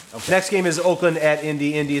Buffalo. Okay. Next game is Oakland at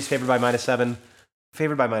Indy. Indy is favored by -7.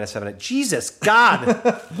 Favored by -7. Jesus, God.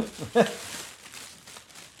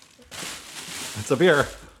 It's a beer.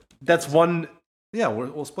 That's one. Yeah,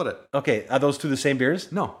 we'll split it. Okay, are those two the same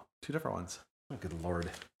beers? No, two different ones. Oh, good Lord.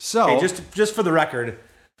 So, okay, just for the record,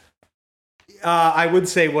 I would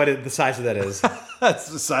say what the size of that is. That's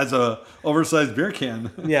the size of an oversized beer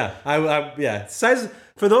can. Yeah, yeah. Size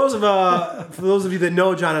for those of you that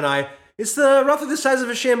know John and I, it's roughly the size of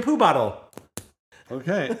a shampoo bottle.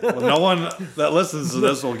 Okay. Well, no one that listens to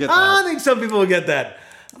this will get that. I think some people will get that.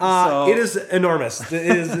 It is enormous. It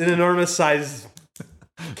is an enormous size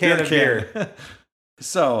can of beer.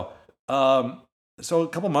 So a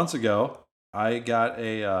couple months ago, I got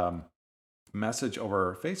a message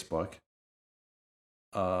over Facebook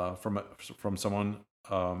from someone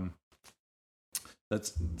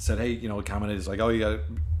that said, "Hey, commented is like, oh, you got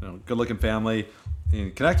a good-looking family,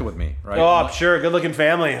 and connected with me, right?" Oh, sure, good-looking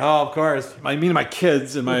family. Oh, of course. I mean, my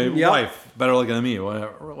kids and my wife better looking than me,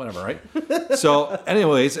 whatever, right? So,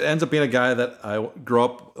 anyways, it ends up being a guy that I grew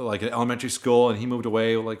up like in elementary school, and he moved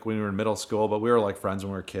away like when we were in middle school, but we were like friends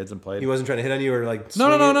when we were kids and played. He wasn't trying to hit on you or like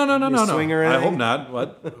no. swing or anything? I hope not.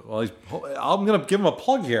 What? Well, I'm gonna give him a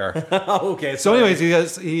plug here. Okay. So, anyways,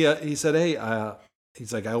 he said, "Hey,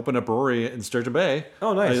 he's like, I opened a brewery in Sturgeon Bay.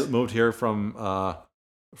 Oh, nice. I moved here from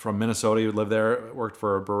Minnesota. He lived there, worked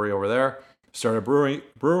for a brewery over there. Started a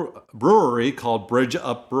brewery called Bridge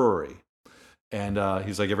Up Brewery. And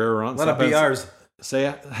he's like, if you're ever around, a lot of BRs.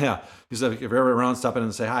 He's like, if you're ever around, stop in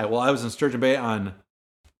and say hi. Well, I was in Sturgeon Bay on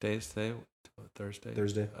Thursday,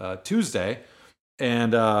 Tuesday,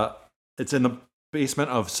 and it's in the basement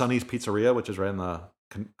of Sonny's Pizzeria, which is right in the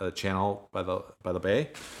channel by the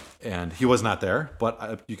bay. And he was not there,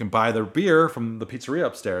 but you can buy their beer from the pizzeria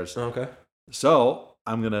upstairs. Okay. So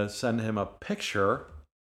I'm going to send him a picture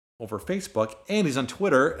over Facebook, and he's on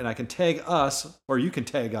Twitter, and I can tag us, or you can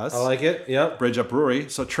tag us. I like it. Yep. Bridge Up Brewery.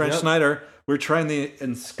 So Trent Snyder, we're trying the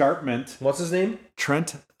escarpment. What's his name?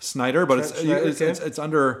 Trent Snyder, but it's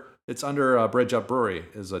under Bridge Up Brewery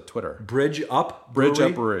is a Twitter. Bridge Up Brewery? Bridge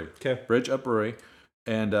Up Brewery. Okay. Bridge Up Brewery.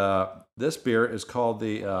 And this beer is called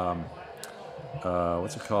the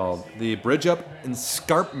what's it called? The Bridge Up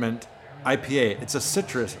Escarpment IPA. It's a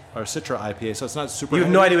Citra IPA, so it's not super. You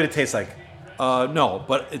have no idea what it tastes like. No,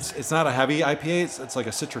 but it's not a heavy IPA. It's like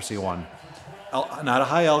a citrusy one. Not a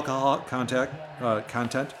high alcohol content.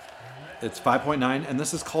 It's 5.9, and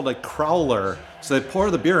this is called a crowler. So they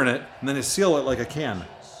pour the beer in it, and then they seal it like a can.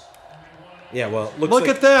 Yeah, well, look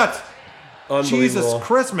at that! Unbelievable. Jesus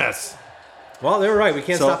Christmas! Well, they were right. We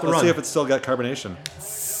can't stop the run. Let's see if it's still got carbonation.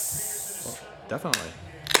 Well, definitely.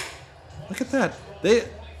 Look at that.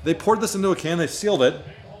 They poured this into a can, they sealed it,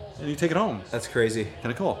 and you take it home. That's crazy.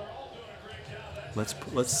 Kind of cool. Let's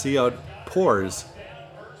see how it pours.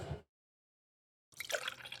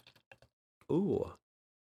 Ooh.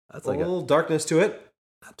 That's like a little darkness to it.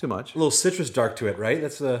 Not too much. A little citrus dark to it, right?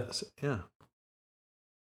 That's yeah.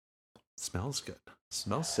 Smells good.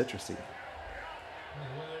 Smells citrusy.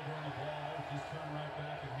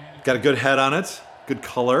 Got a good head on it. Good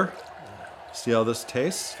color. See how this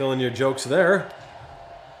tastes. Filling your jokes there.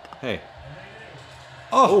 Hey.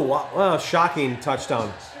 Oh, wow. Shocking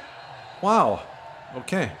touchdown. Wow.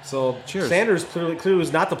 Okay. So cheers. Sanders clearly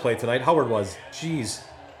was not the play tonight. Howard was. Jeez.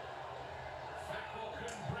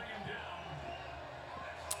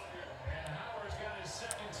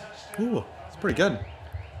 Ooh, it's pretty good. A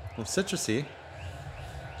little citrusy.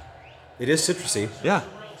 It is citrusy. Yeah.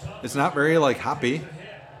 It's not very hoppy.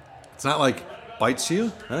 It's not bites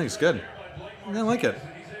you. I think it's good. I like it.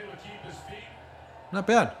 Not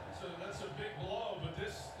bad.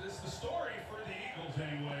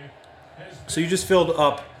 So you just filled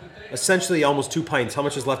up essentially almost 2 pints. How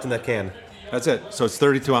much is left in that can? That's it. So it's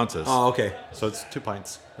 32 ounces. Oh, okay. So it's 2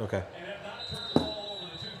 pints. Okay.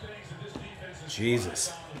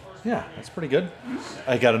 Jesus. Yeah, that's pretty good.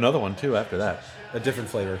 I got another one too after that. A different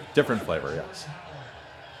flavor. Different flavor, yes.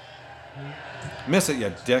 Miss it,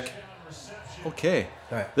 you dick. Okay.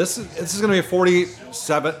 All right. This is going to be a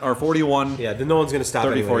 47 or 41. Yeah, then no one's going to stop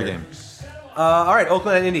 34 game. All right,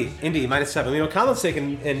 Oakland and Indy. Indy -7. Conlon's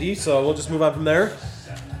taking Indy, so we'll just move on from there.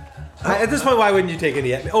 At this point, why wouldn't you take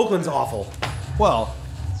Indy? Oakland's awful. Well,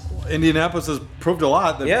 Indianapolis has proved a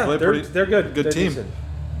lot. They're good. Good they're team. Decent.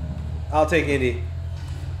 I'll take Indy.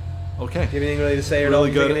 Okay. Do you have anything really to say or Really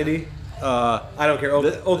no? good. Taking Indy? I don't care.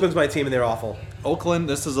 Oakland's my team, and they're awful. Oakland,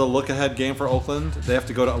 this is a look-ahead game for Oakland. They have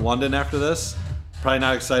to go to London after this. Probably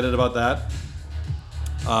not excited about that.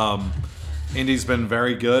 Indy's been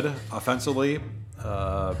very good offensively.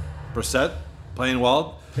 Brissett playing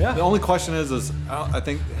well. Yeah. The only question is I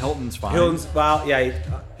think Hilton's fine.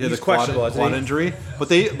 He's questionable. Quad injury, but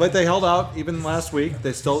they held out even last week.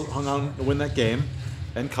 They still hung on to win that game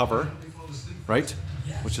and cover, right?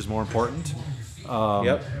 Which is more important.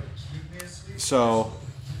 Yep. So,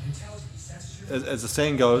 as the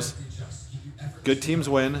saying goes, good teams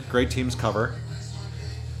win, great teams cover.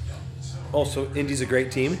 Also, Indy's a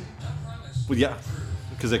great team. Well, yeah,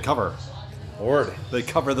 because they cover. Lord. They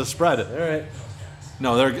cover the spread. All right.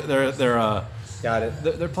 No, they're Got it.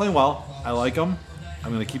 they're playing well. I like them.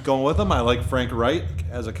 I'm going to keep going with them. I like Frank Wright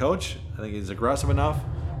as a coach. I think he's aggressive enough.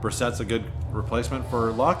 Brissett's a good replacement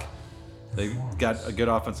for Luck. They've got a good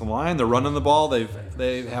offensive line. They're running the ball. They have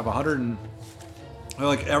they're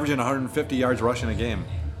like averaging 150 yards rushing a game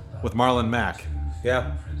with Marlon Mack.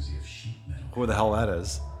 Yeah. Who the hell that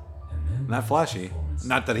is? Not flashy.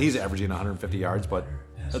 Not that he's averaging 150 yards, but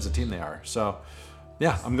that's a team they are. So,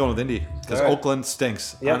 yeah, I'm going with Indy because All right. Oakland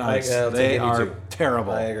stinks Yep, on ice. I'll take They Indy are too.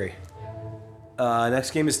 terrible. I agree.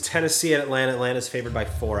 Next game is Tennessee at Atlanta. Atlanta's favored by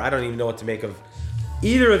 4. I don't even know what to make of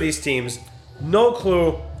either of these teams. No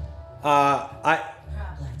clue. I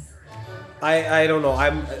don't know.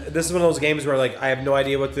 This is one of those games where I have no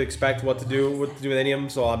idea what to expect, what to do with any of them.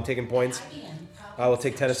 So I'm taking points. I will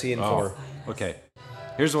take Tennessee in 4. Okay.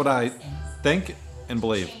 Here's what I think and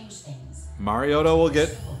believe. Mariota,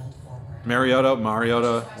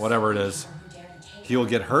 whatever it is. He will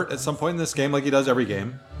get hurt at some point in this game like he does every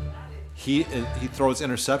game. He throws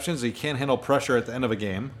interceptions. He can't handle pressure at the end of a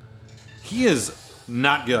game. He is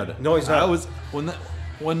not good. No, he's not.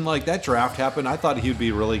 When that draft happened, I thought he'd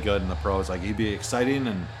be really good in the pros. Like he'd be exciting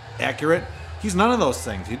and accurate. He's none of those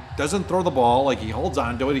things. He doesn't throw the ball. Like he holds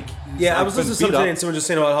on to it. I was listening to something today and someone just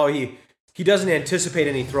saying about how he doesn't anticipate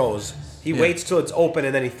any throws. He waits till it's open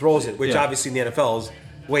and then he throws it, which obviously in the NFL is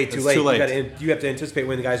way too late. Too late. You have to anticipate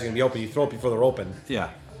when the guys are going to be open. You throw it before they're open.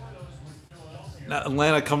 Yeah. Now,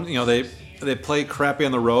 Atlanta comes. They play crappy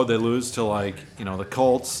on the road. They lose to the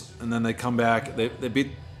Colts, and then they come back. They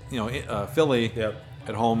beat Philly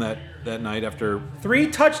at home that night after 3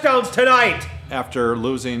 touchdowns tonight. After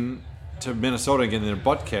losing to Minnesota and getting their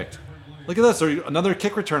butt kicked. Look at this. Another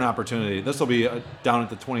kick return opportunity. This will be down at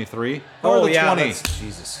the 23 or the 20.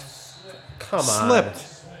 Jesus. Come on. Slipped.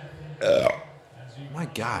 My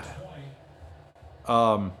God.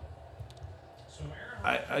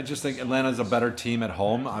 I just think Atlanta's a better team at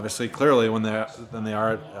home. Obviously, clearly, than they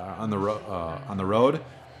are on the road.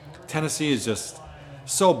 Tennessee is just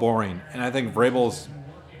so boring, and I think Vrabel's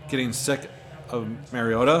getting sick of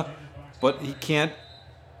Mariota, but he can't.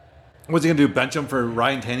 What's he gonna do? Bench him for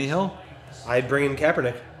Ryan Tannehill? I'd bring in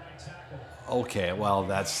Kaepernick. Okay, well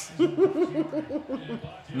that's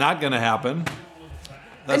not gonna happen.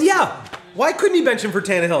 Why couldn't he bench him for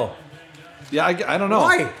Tannehill? Yeah, I don't know.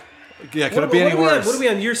 Why? Yeah, could it be any worse? What are we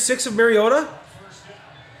on? Year 6 of Mariota?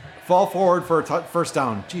 Fall forward for a first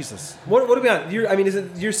down. Jesus. What are we on? Is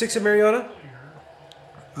it year 6 of Mariota?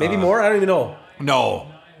 Maybe more? I don't even know. No.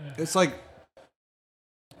 It's like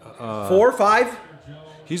 4, 5?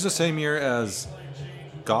 He's the same year as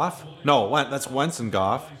Goff? No, that's Wentz and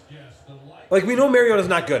Goff. We know Mariota's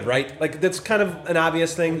not good, right? That's kind of an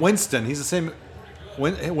obvious thing. Winston, he's the same.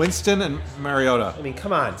 Winston and Mariota.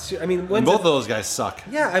 Come on. And both of those guys suck.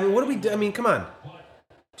 Yeah, what do we do? Come on.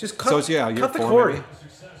 Just cut, cut the 4 cord. Maybe?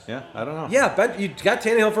 Yeah, I don't know. Yeah, but you got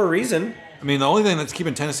Tannehill for a reason. The only thing that's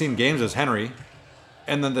keeping Tennessee in games is Henry.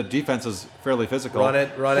 And then the defense is fairly physical. Run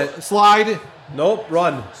it. Slide. Nope,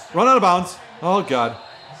 run. Run out of bounds. Oh, God.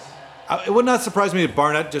 It would not surprise me if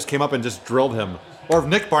Barnett just came up and just drilled him. Or if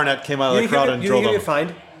Nick Barnett came out of the crowd and drilled him. You think he'll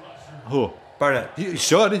get fined? Who? Barnett. He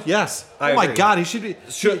should, yes. I my agree. God, he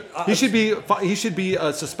should be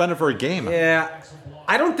suspended for a game. Yeah.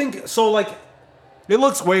 I don't think so. It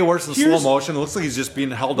looks way worse in slow motion. It looks like he's just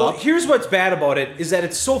being held up. Here's what's bad about it is that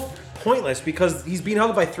it's so pointless because he's being held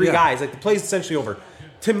up by 3 guys. The play's essentially over.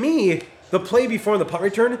 To me, the play before the punt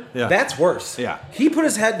return, that's worse. Yeah. He put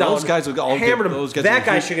his head down. Those guys would all hammered get, him. those guys that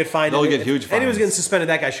guy should get fined. They'll get huge If fines. anyone's getting suspended,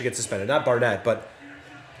 that guy should get suspended, not Barnett. But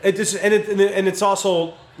it just and it's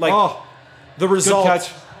also the result. Good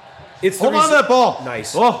catch. It's Hold on to that ball.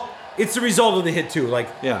 Nice. Oh, It's the result of the hit too. Like,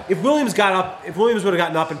 Yeah. if Williams would have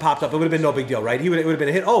gotten up and popped up, it would have been no big deal, right? It would have been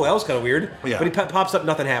a hit. Oh, that was kind of weird. Yeah. But he pops up,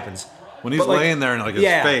 nothing happens. When he's laying there in his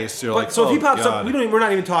face, you're like, so if he pops God. up, we're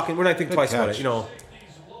not even talking. We're not thinking twice about it.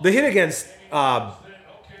 The hit against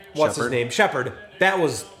what's his name, Shepard. That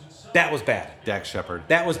was bad. Dak Shepard.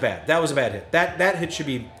 That was bad. That was a bad hit. That hit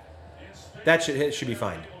should be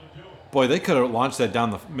fined. Boy, they could have launched that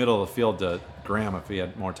down the middle of the field to Graham if he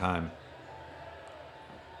had more time.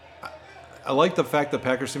 I like the fact that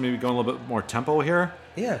Packers seem to be going a little bit more tempo here.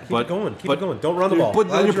 Yeah, keep it going. Keep it going. Don't run the ball. But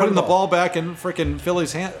then you're putting the ball back in freaking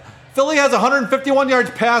Philly's hand. Philly has 151 yards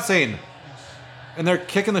passing, and they're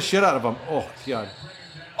kicking the shit out of them. Oh, God.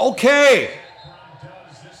 Okay.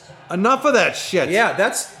 Enough of that shit. Yeah,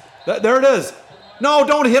 there it is. No,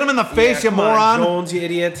 don't hit him in the face, you moron. Jones, you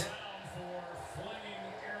idiot.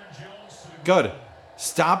 Good.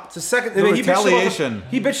 Stop. It's a second. The retaliation.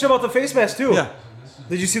 He bitched about the face mask too. Yeah.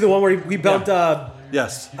 Did you see the one where we bumped?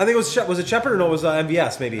 Yes. I think it was it Shepard or no? It was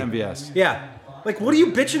MVS maybe. MVS. Yeah. Like, what are you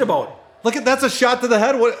bitching about? Look at that's a shot to the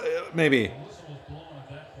head. What? Maybe.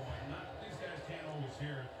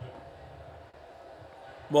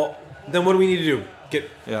 Well, then what do we need to do? Get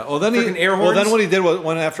Well, then air horns? Well, then what he did was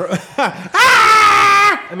went after.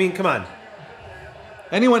 I mean, come on.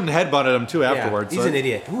 And he went and headbutted him too afterwards. He's an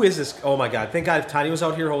idiot. Who is this? Oh my God! Thank God Tanya was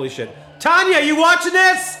out here. Holy shit! Tanya, you watching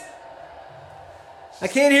this? I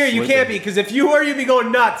can't hear you. You can't be, because if you were, you'd be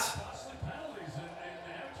going nuts.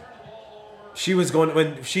 She was going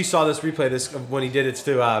when she saw this replay. When he did it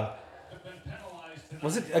to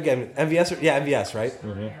was it again MVS? MVS, right?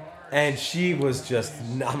 Mm-hmm. And she was just.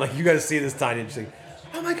 I'm like, you got to see this, Tanya. And she's like,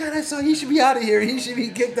 oh my God! I saw. He should be out of here. He should be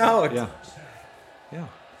kicked out. Yeah. Yeah.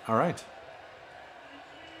 All right.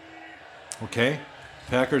 Okay.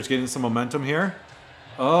 Packers getting some momentum here.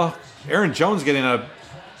 Aaron Jones getting a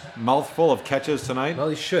mouthful of catches tonight. Well,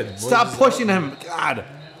 he should. Stop pushing him. God.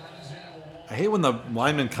 I hate when the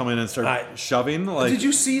linemen come in and start shoving. Like, did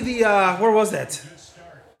you see the, where was that?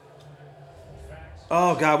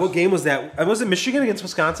 Oh, God, what game was that? Was it Michigan against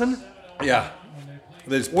Wisconsin? Yeah.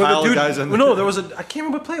 They just pile the guys in. No, there was I can't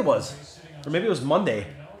remember what play it was. Or maybe it was Monday.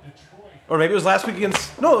 Or maybe it was last week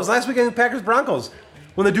against Packers Broncos.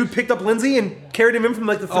 When the dude picked up Lindsey and carried him in from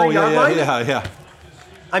like the 3-yard line. Yeah.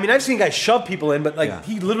 I mean, I've seen guys shove people in, but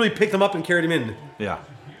he literally picked them up and carried him in. Yeah.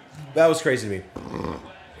 That was crazy to me.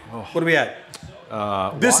 What are we at?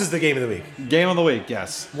 This is the game of the week. Game of the week,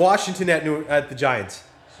 yes. Washington at the Giants.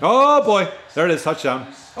 Oh, boy. There it is. Touchdown.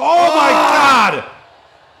 Oh, my God.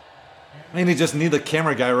 I mean, he just need the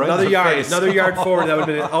camera guy right in the face. Another yard forward. That would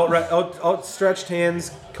have been an outstretched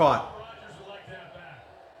hands caught.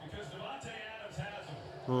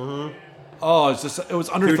 Mm-hmm. Oh, it was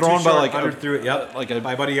underthrown by like underthrew it. Yep,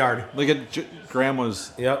 by about a yard. Graham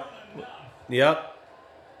was. Yep.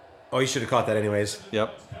 Oh, he should have caught that anyways.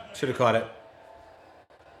 Yep. Should have caught it.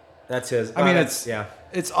 That's his. I mean,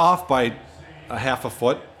 it's off by a half a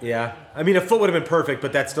foot. Yeah. I mean, a foot would have been perfect,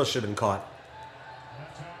 but that still should have been caught.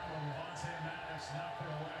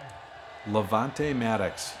 Levante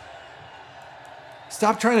Maddox.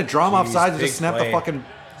 Stop trying to draw him off sides and just snap the fucking.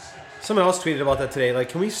 Someone else tweeted about that today. Like,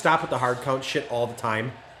 can we stop with the hard count shit all the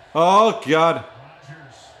time? Oh, God.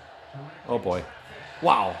 Oh, boy.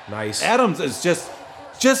 Wow. Nice. Adams is just,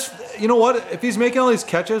 you know what? If he's making all these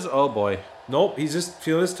catches, oh, boy. Nope, he's just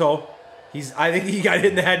feeling his toe. I think he got hit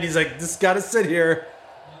in the head, and he's like, just got to sit here.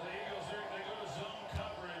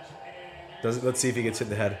 Let's see if he gets hit in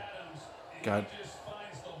the head. God.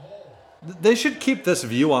 They should keep this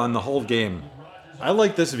view on the whole game. I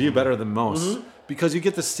like this view better than most. Mm-hmm. Because you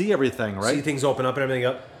get to see everything, right? See things open up and everything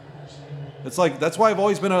up. It's like, that's why I've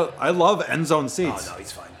always been I love end zone seats. Oh, no,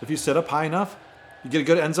 he's fine. If you sit up high enough, you get a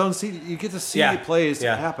good end zone seat, you get to see plays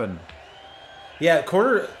happen. Yeah,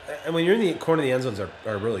 and when you're in the corner of the end zones are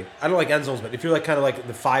really, I don't like end zones, but if you're like kind of like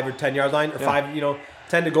the 5 or 10 yard line, or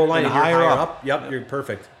 10 to goal line, and you're higher up, you're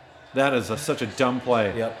perfect. That is such a dumb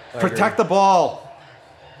play. Yep. Protect the ball.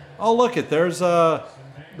 Oh, look there's the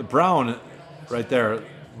Brown right there,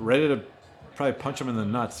 ready to probably punch him in the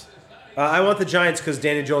nuts. I want the Giants because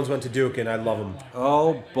Daniel Jones went to Duke, and I love him.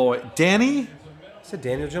 Oh, boy. Danny? I said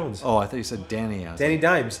Daniel Jones. Oh, I thought you said Danny. Danny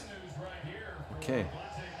Dimes. Okay.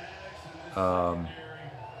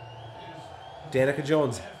 Danica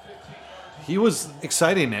Jones. He was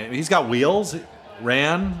exciting. He's got wheels.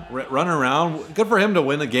 Running around. Good for him to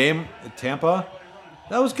win the game at Tampa.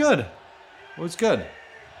 That was good. It was good.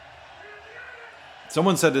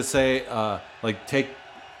 Someone said to say,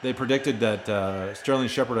 they predicted that Sterling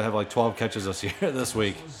Shepard would have like 12 catches this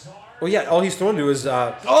week. Well, yeah, all he's thrown to is...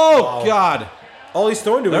 God. All he's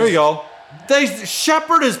thrown to There you go.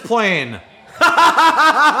 Shepard is playing.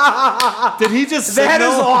 Did he just That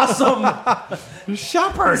signal? is awesome.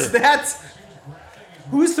 Shepard. That's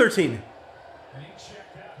who's 13?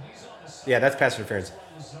 Yeah, that's pass interference.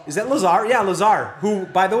 Is that Lazar? Yeah, Lazar. Who,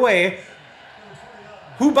 by the way.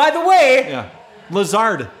 Yeah.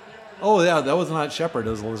 Lazard. Oh, yeah, that was not Shepard.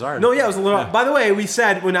 It was Lazard. No, yeah, it was Lazar. Yeah. By the way, we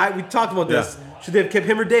said we talked about this. Yeah. Should they have kept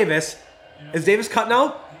him or Davis? Is Davis cut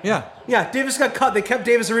now? Yeah. Yeah, Davis got cut. They kept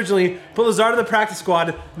Davis originally, put Lazard in the practice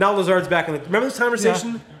squad. Now Lazard's back in the. Remember this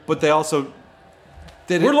conversation? Yeah. But they also.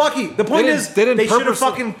 We're lucky. The point is, they should have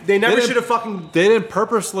fucking. They never should have fucking. They didn't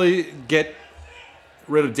purposely get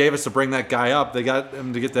rid of Davis to bring that guy up. They got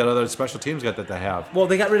him to get that other special teams guy that they have. Well,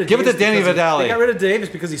 they got rid of. Give Davis it to Danny Vitale. They got rid of Davis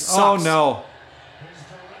because he sucks. Oh no.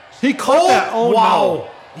 He caught that. Oh wow.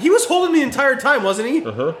 No. He was holding the entire time, wasn't he?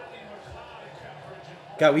 Uh-huh.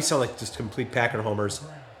 God, we sound like just complete Packer homers.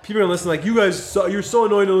 People are listening like, you guys, you're so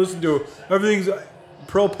annoying to listen to. Everything's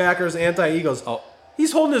pro Packers, anti Eagles. Oh,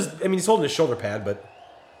 he's holding his shoulder pad, but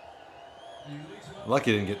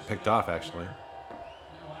lucky he didn't get picked off. Actually,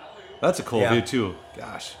 that's a cool view too.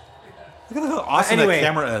 Gosh, look at how awesome that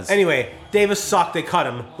camera is. Anyway, Davis sucked. They cut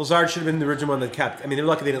him. Lazard should have been the original one that kept. I mean, they're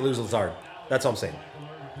lucky they didn't lose Lazard. That's all I'm saying.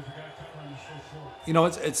 You know,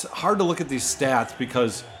 it's hard to look at these stats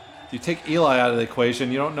because you take Eli out of the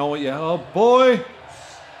equation. You don't know what you. Oh boy.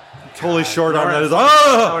 Totally short on that.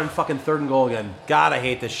 Now we're in fucking 3rd and goal again. God, I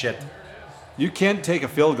hate this shit. You can't take a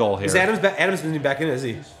field goal here. Is Adams isn't back in, is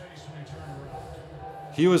he?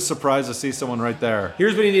 He was surprised to see someone right there.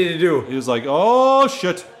 Here's what he needed to do. He was like, "Oh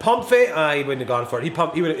shit!" Pump fake. He wouldn't have gone for it.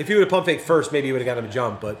 If he would have pump fake first, maybe he would have got him a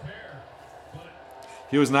jump. But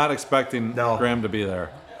he was not expecting Graham to be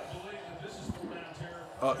there.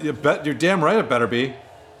 You're damn right. It better be.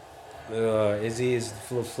 Is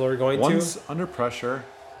Fleur going to? One's under pressure.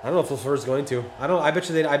 I don't know if LaFleur's going to. I bet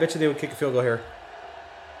you they would kick a field goal here.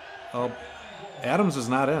 Oh, Adams is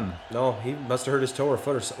not in. No, he must have hurt his toe or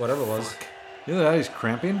foot or whatever it was. Fuck. You know that he's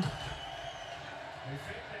cramping?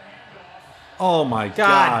 Oh my God.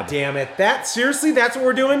 God damn it. That's what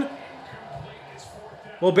we're doing?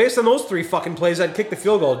 Well, based on those 3 fucking plays, I'd kick the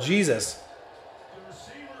field goal. Jesus.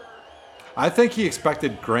 I think he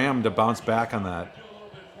expected Graham to bounce back on that.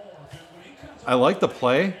 I like the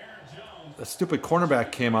play. The stupid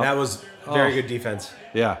cornerback came up. That was very good defense.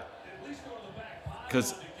 Yeah.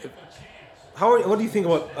 Because what do you think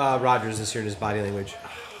about Rodgers this year in his body language?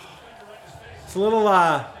 It's a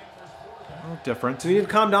little different. Do we need to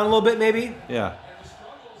calm down a little bit, maybe? Yeah.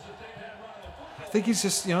 I think he's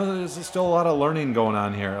just, there's still a lot of learning going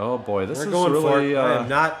on here. Oh boy, this is really. I am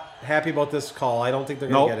not happy about this call. I don't think they're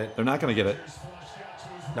going to get it. They're not going to get it.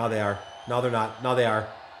 Now they are. Now they're not. Now they are.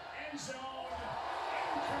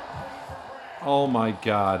 Oh my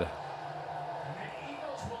God.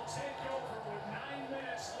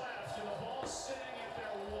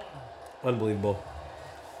 Unbelievable.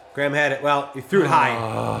 Graham had it. Well, he threw it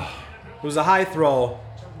high. It was a high throw.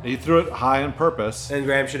 He threw it high on purpose. And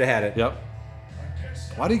Graham should have had it. Yep.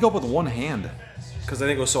 Why did he go up with one hand? Because I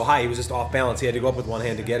think it was so high. He was just off balance. He had to go up with one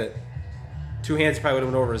hand to get it. 2 hands probably would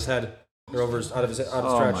have went over his head. Or out of his stretch.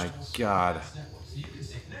 Oh my God.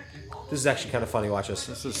 This is actually kind of funny. Watch this.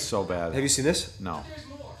 This is so bad. Have you seen this? No.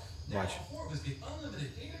 Watch.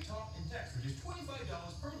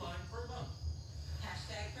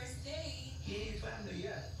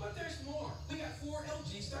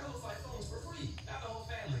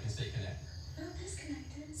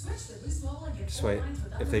 Just wait.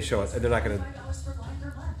 If they show it, they're not going to.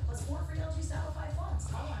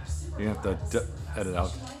 You have to edit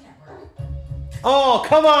out. Oh,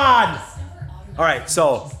 come on! All right,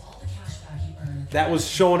 so that was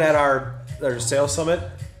shown at our sales summit.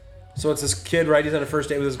 So it's this kid, right? He's on a first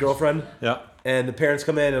date with his girlfriend. Yeah. And the parents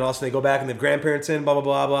come in, and also they go back, and the grandparents in, blah, blah,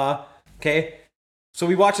 blah, blah. Okay? So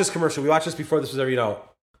we watched this commercial. We watched this before this was ever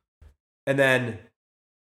out. And then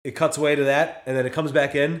it cuts away to that, and then it comes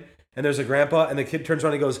back in, and there's a grandpa, and the kid turns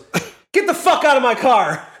around and he goes, "Get the fuck out of my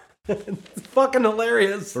car!" It's fucking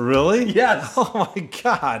hilarious. Really? Yes. Oh my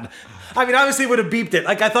God. I mean, obviously, it would have beeped it.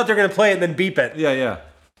 Like, I thought they were going to play it and then beep it. Yeah.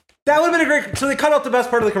 That would have been a great... So they cut out the best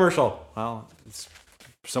part of the commercial. Well,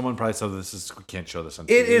 someone probably said we can't show this on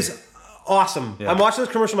TV. It is awesome. Yeah. I'm watching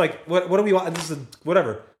this commercial, I'm like, what do we want? This is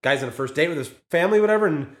whatever. Guy's on a first date with his family, whatever,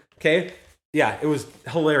 and, okay? Yeah, it was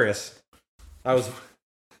hilarious. It was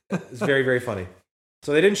very, very funny.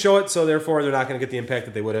 So they didn't show it, so therefore they're not going to get the impact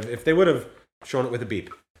that they would have if they would have shown it with a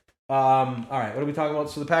beep. All right, what are we talking about?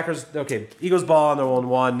 So the Packers, okay, Eagles ball, and they're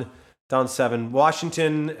 1-1, down 7.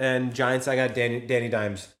 Washington and Giants, I got Danny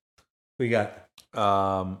Dimes. Who you got?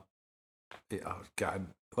 Oh, God.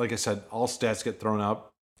 Like I said, all stats get thrown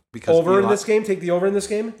up. because Over in this game? Take the over in this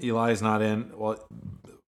game? Eli's not in. Well,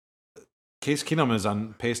 Case Keenum is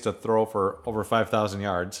on pace to throw for over 5,000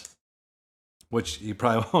 yards, which he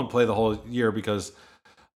probably won't play the whole year because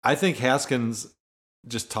I think Haskins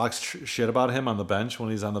just talks shit about him on the bench when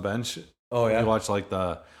he's on the bench. Oh, yeah. You watch when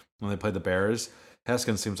they played the Bears.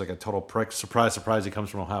 Haskins seems like a total prick. Surprise, surprise, he comes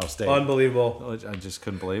from Ohio State. Unbelievable. I just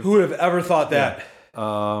couldn't believe. Who would have ever thought that?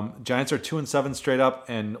 Yeah. Giants are 2-7 straight up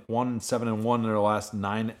and 1-7-1 in their last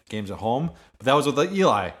 9 games at home. But that was with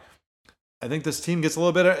Eli. I think this team gets a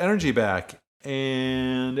little bit of energy back.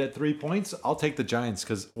 And at 3 points, I'll take the Giants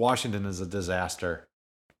because Washington is a disaster.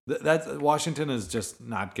 Washington is just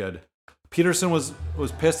not good. Peterson was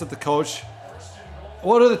pissed at the coach.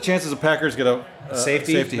 What are the chances the Packers get a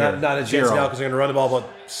safety here? Not a chance now because they're going to run the ball about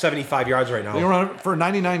 75 yards right now. They're going to run for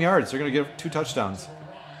 99 yards. They're going to give 2 touchdowns.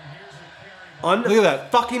 Look at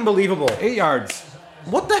that. Fucking believable. 8 yards.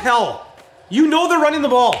 What the hell? You know they're running the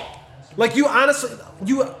ball. Like, you honestly...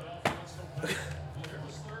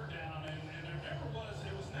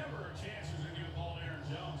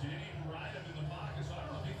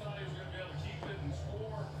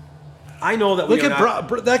 I know that Look at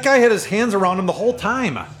that guy had his hands around him the whole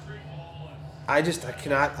time. I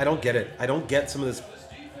don't get it. I don't get some of this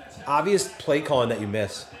obvious play calling that you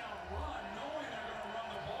miss.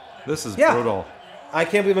 This is brutal. I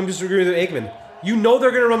can't believe I'm disagreeing with Aikman. You know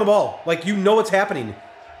they're going to run the ball. Like, you know what's happening.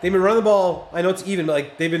 They've been running the ball. I know it's even, but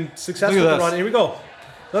like they've been successful with the run. Here we go.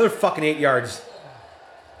 Another fucking 8 yards.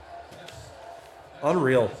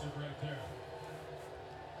 Unreal.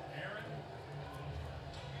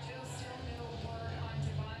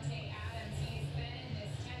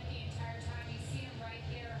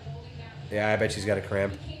 Yeah, I bet she's got a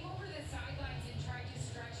cramp.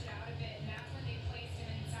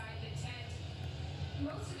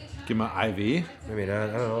 Give him an IV? I mean, I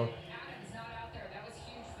don't know.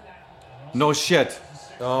 No shit.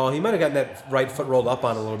 Oh, he might have gotten that right foot rolled up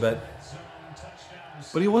on a little bit.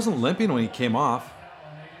 But he wasn't limping when he came off.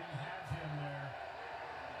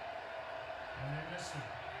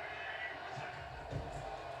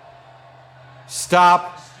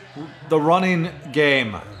 Stop the running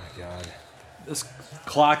game. Oh, my God. This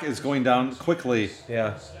clock is going down quickly.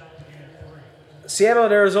 Yeah. Seattle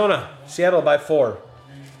at Arizona. Seattle by 4.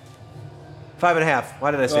 5.5.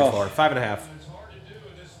 Why did I say 4? 5.5.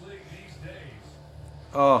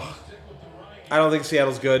 Oh. I don't think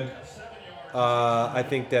Seattle's good. I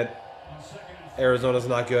think that Arizona's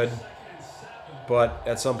not good. But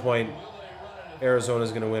at some point,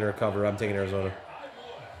 Arizona's going to win or cover. I'm taking Arizona.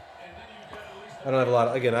 I don't have a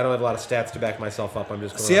lot of stats to back myself up. I'm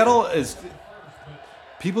just going Seattle is.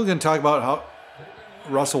 People can talk about how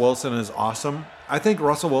Russell Wilson is awesome. I think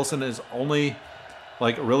Russell Wilson is only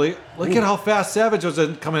really. Look at how fast Savage was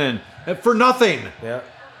coming in for nothing. Yeah.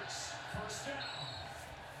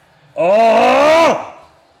 Oh!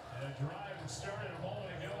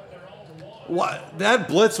 What? That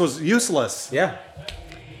blitz was useless. Yeah.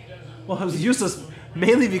 Well, it was useless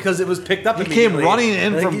mainly because it was picked up. He came running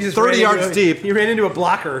in from 30 yards deep. He ran into a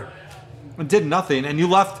blocker and did nothing, and you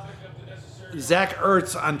left Zach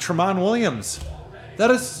Ertz on Tramon Williams.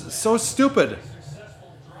 That is so stupid.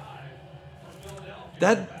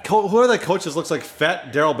 Whoever that coach is looks like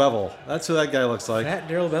Fat Darrell Bevel. That's who that guy looks like. Fat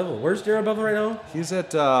Darrell Bevel. Where's Darrell Bevel right now? He's at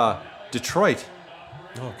Detroit.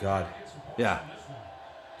 Oh, God. Yeah.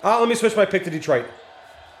 Let me switch my pick to Detroit.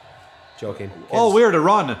 Joking. Oh, weird, a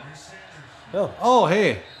run. Oh,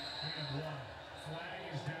 hey.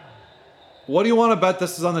 What do you want to bet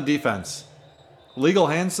this is on the defense? Legal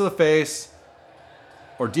hands to the face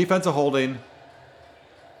or defensive holding?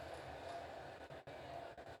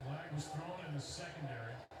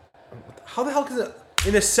 How the hell is it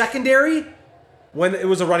in the secondary when it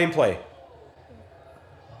was a running play?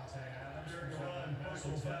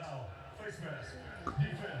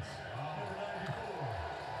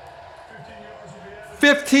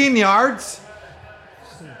 $15 yards.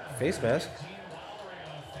 Face mask.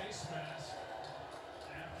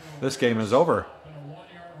 This game is over.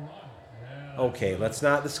 Okay, let's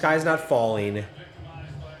not. The sky's not falling.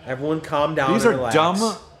 Everyone, calm down. These and are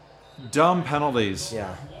relax. dumb penalties.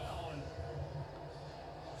 Yeah.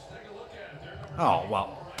 Oh,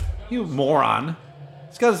 well, you moron.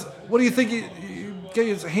 This guy's, what do you think? You get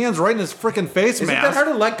his hands right in his freaking face mask. Isn't that hard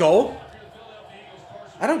to let go?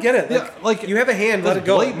 I don't get it. Like you have a hand, let it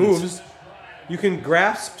go. Blatant. It moves. You can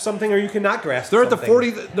grasp something or you can not grasp They're something. At the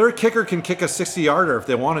 40. Their kicker can kick a 60-yarder if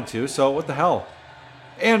they wanted to, so what the hell?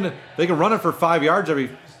 And they can run it for 5 yards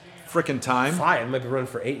every freaking time. 5? It might be running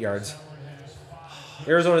for 8 yards.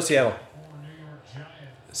 Arizona, Seattle.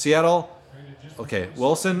 Seattle. Okay,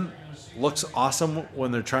 Wilson looks awesome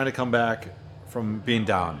when they're trying to come back from being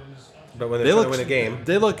down. But when they're trying to win a game,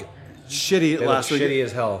 they look shitty last week. Shitty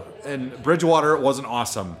as hell. And Bridgewater wasn't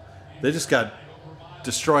awesome. They just got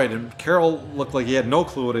destroyed. And Carroll looked like he had no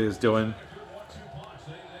clue what he was doing.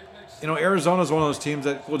 You know, Arizona's one of those teams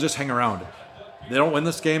that will just hang around. They don't win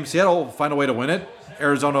this game. Seattle will find a way to win it.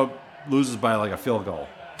 Arizona loses by like a field goal.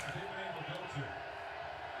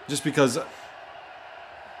 Just because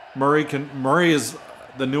Murray is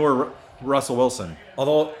the newer Russell Wilson.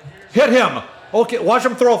 Although hit him. Okay, watch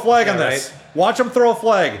him throw a flag on this. Right. Watch him throw a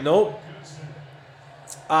flag. Nope.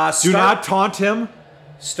 Do not taunt him.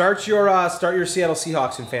 Start your Seattle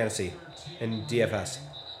Seahawks in fantasy and DFS.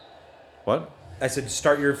 What? I said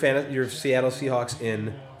start your Seattle Seahawks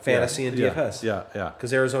in fantasy and DFS. Yeah.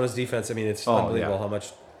 Because Arizona's defense, I mean, it's unbelievable how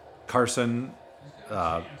much. Carson,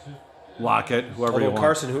 Lockett, whoever you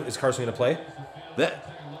want. Is Carson going to play?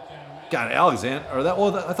 Alexander,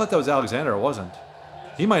 I thought that was Alexander. It wasn't.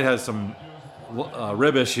 He might have some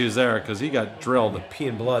rib issues there because he got drilled. Pee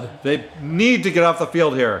and blood. They need to get off the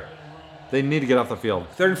field here. They need to get off the field.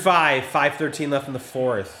 3rd and 5, 5:13 left in the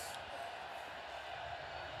fourth.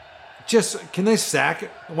 Can they sack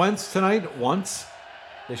Wentz tonight once?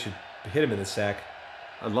 They should hit him in the sack.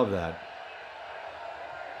 I'd love that.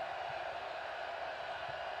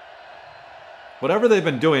 Whatever they've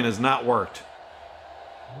been doing has not worked.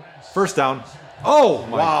 First down. Oh,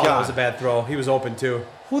 my God. That was a bad throw. He was open, too.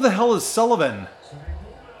 Who the hell is Sullivan?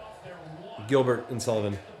 Gilbert and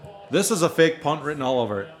Sullivan. This is a fake punt written all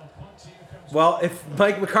over it. Well, if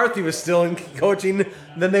Mike McCarthy was still in coaching,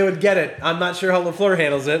 then they would get it. I'm not sure how LaFleur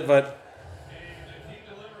handles it, but...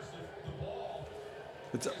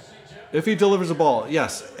 If he delivers the ball,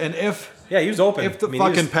 yes. And if... Yeah, he was open. If the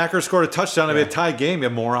fucking Packers scored a touchdown, it'd be a tie game, you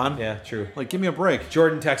moron. Yeah, true. Like, give me a break.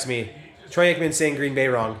 Jordan texts me. Troy Aikman saying Green Bay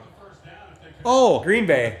wrong. Oh. Green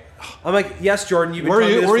Bay. I'm like, yes, Jordan, you've been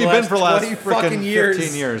telling me this for the last 20 fucking years.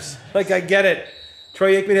 15 years. Like, I get it.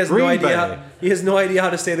 Troy Aikman has no idea. He has no idea how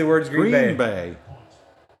to say the words Green Bay. Green Bay.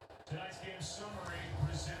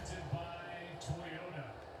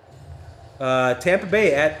 Tampa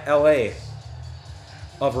Bay at LA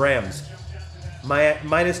of Rams.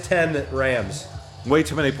 Minus 10 Rams. Way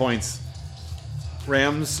too many points.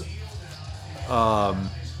 Rams. Rams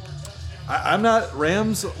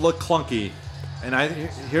look clunky, and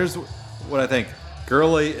here's what I think.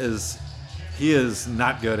 Gurley is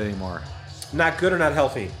not good anymore. Not good or not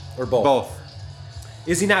healthy or both? Both.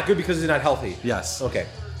 Is he not good because he's not healthy? Yes. Okay.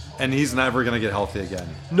 And he's never going to get healthy again.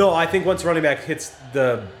 No, I think once running back hits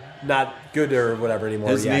the not good or whatever anymore,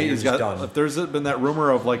 his knee, he's just done. If there's been that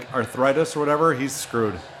rumor of like arthritis or whatever, he's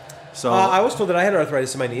screwed. So I was told that I had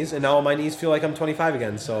arthritis in my knees, and now my knees feel like I'm 25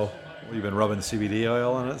 again. So you've been rubbing CBD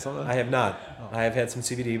oil on it, something? I have not. I have had some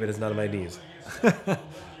CBD, but it's not on my knees.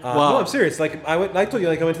 No, I'm serious. Like I told you,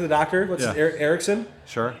 I went to the doctor. Erickson?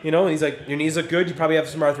 Sure. You know, and he's like, your knees look good. You probably have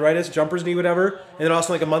some arthritis, jumper's knee, whatever. And then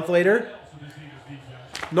also like a month later,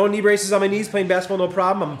 no knee braces on my knees, playing basketball, no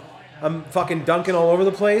problem. I'm fucking dunking all over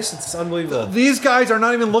the place. It's unbelievable. These guys are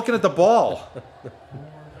not even looking at the ball.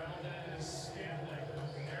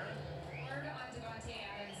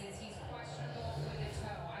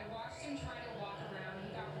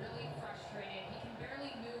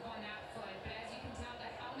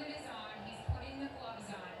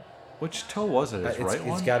 Which toe was it? His right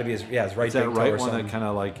one? It's got to be his right big toe right or one something.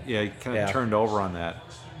 that kind of turned over on that.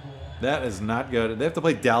 That is not good. They have to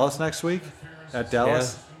play Dallas next week at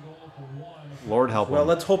Dallas. Yeah. Lord help them. Well,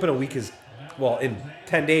 let's hope in a week in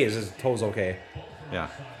 10 days his toe's okay. Yeah.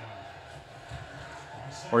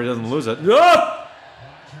 Or he doesn't lose it. No!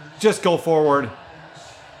 Just go forward.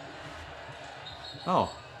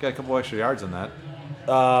 Oh, got a couple extra yards on that.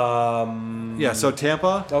 Yeah, so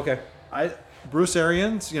Tampa. Okay. Bruce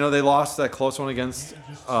Arians, they lost that close one against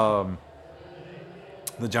the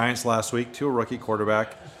Giants last week to a rookie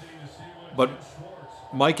quarterback. But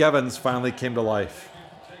Mike Evans finally came to life.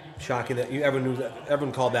 Shocking that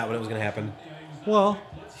everyone called that when it was going to happen. Well,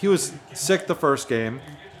 he was sick the first game,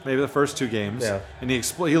 maybe the first two games, and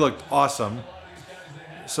he looked awesome.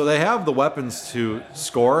 So they have the weapons to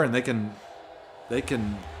score, and they can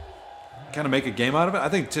kind of make a game out of it. I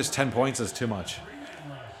think just 10 points is too much.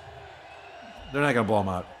 They're not going to blow them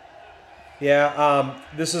out. Yeah,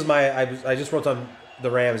 this is I just wrote on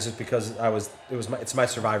the Rams just because it's my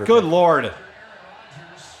survivor. Good pick. Lord.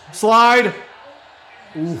 Slide.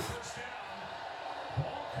 Oof.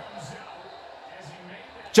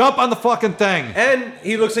 Jump on the fucking thing. And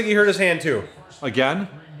he looks like he hurt his hand too. Again?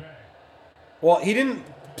 Well, he didn't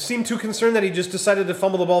seem too concerned that he just decided to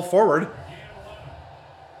fumble the ball forward.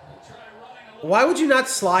 Why would you not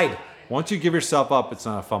slide? Once you give yourself up, it's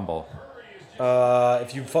not a fumble.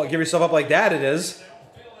 If you give yourself up like that, it is.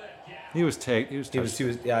 He was touched.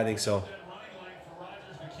 Yeah, I think so.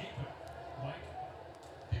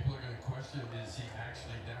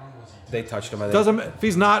 They touched him, I think. Doesn't if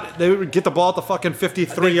he's not, they would get the ball at the fucking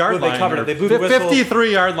 53-yard line. They covered it. They blew the whistle.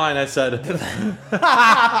 53-yard line, I said.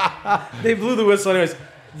 They blew the whistle anyways.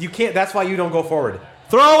 You can't. That's why you don't go forward.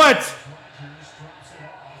 Throw it!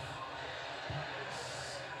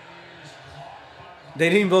 They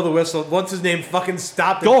didn't even blow the whistle. Once his name fucking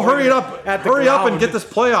stopped. Go hurry it up. Hurry up and get this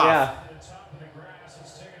play off. Yeah.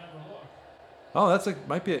 Oh,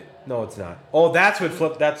 might be it. No, it's not. Oh, that's what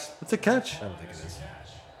flipped. That's It's a catch. I don't think it is.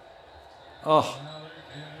 Oh.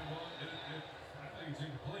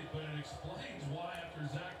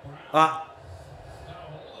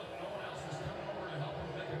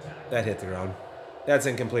 That hit the ground. That's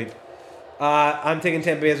incomplete. I'm taking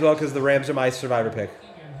Tampa Bay as well because the Rams are my survivor pick.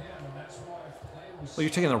 Well, you're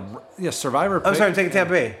taking survivor pick? I'm sorry, I'm taking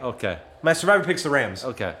Tampa Bay. Okay. My survivor pick's the Rams.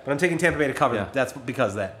 Okay. But I'm taking Tampa Bay to cover. Yeah. That's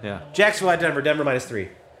because of that. Yeah. Jacksonville at Denver. Denver -3.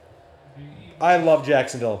 I love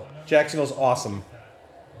Jacksonville. Jacksonville's awesome.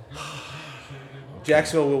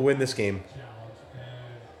 Jacksonville will win this game.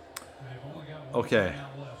 Okay.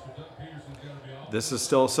 This is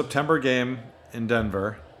still a September game in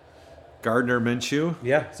Denver. Gardner Minshew.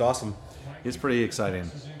 Yeah, it's awesome. He's pretty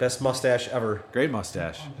exciting. Best mustache ever. Great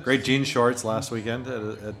mustache. Great jean shorts last weekend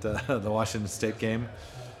at the Washington State game.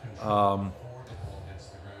 I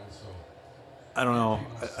don't know.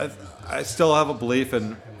 I still have a belief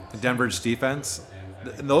in Denver's defense.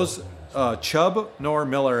 Those Chubb nor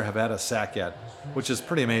Miller have had a sack yet, which is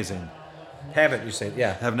pretty amazing. Haven't, you're saying?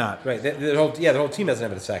 Yeah. Have not. Right. The whole team hasn't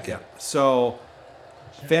had a sack yet. So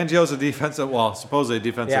Fangio's a supposedly a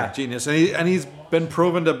defensive genius, and he's been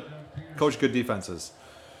proven to coach good defenses.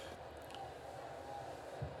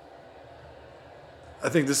 I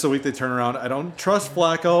think this is a week they turn around. I don't trust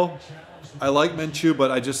Flacco. I like Minshew,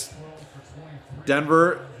 but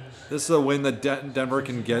Denver. This is a win that Denver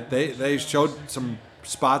can get. They showed some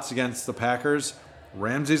spots against the Packers.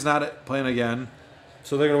 Ramsey's not playing again,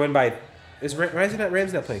 so they're gonna win by. Ramsey not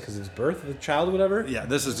playing because of his birth of the child or whatever? Yeah,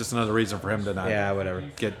 this is just another reason for him to not. Yeah, whatever.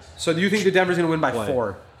 Get. So do you think the Denver's gonna win by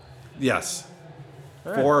 4? Yes.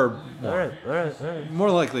 All 4 or more. All right. More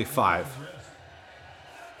likely 5.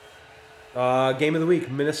 Game of the week: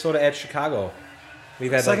 Minnesota at Chicago.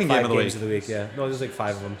 We've had Second like 5 game of the games week. of the week. Yeah, no, there's like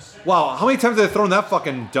 5 of them. Wow, how many times have they thrown that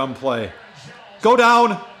fucking dumb play? Go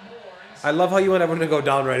down. I love how you want everyone to go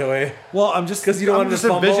down right away. Well, I'm just because you don't want to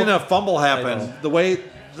fumble. envision a fumble happen. The way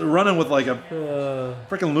they're running with like a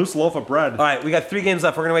freaking loose loaf of bread. All right, we got 3 games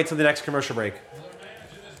left. We're gonna wait till the next commercial break,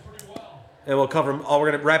 and we'll cover them all.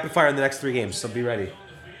 We're gonna rapid fire in the next 3 games, so be ready.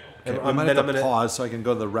 Okay, I might have to pause so I can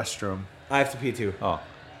go to the restroom. I have to pee too. Oh.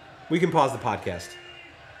 We can pause the podcast.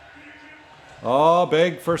 Oh,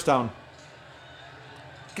 big first down.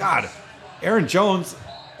 God. Aaron Jones.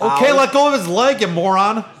 Okay, let go of his leg, you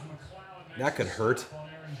moron. That could hurt.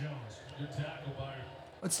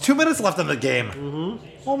 It's 2 minutes left in the game.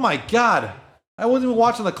 Mm-hmm. Oh, my God. I wasn't even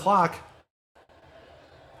watching the clock.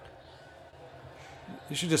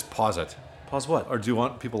 You should just pause it. Pause what? Or do you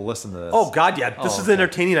want people to listen to this? Oh, God, yeah. This is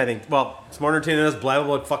entertaining, I think. Well, it's more entertaining than us blabbing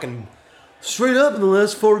about fucking... Straight up, in the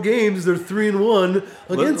last 4 games, they're 3-1.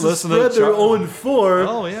 Against the spread, they're 0-4.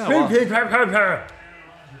 Oh, yeah. Well.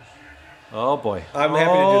 Oh, boy. I'm happy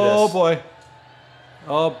to do this. Oh, boy.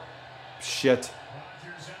 Oh, shit.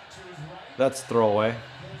 That's throwaway.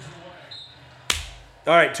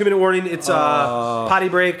 All right, 2-minute warning. It's potty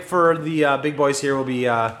break for the big boys here. We'll be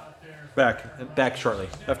back shortly.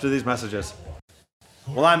 After these messages.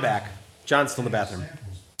 Well, I'm back. John's still in the bathroom.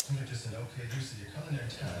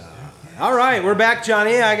 All right, we're back,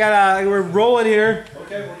 Johnny. We're rolling here.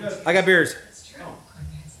 Okay, we're good. I got beers.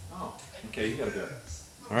 Oh. Okay, you got a beer.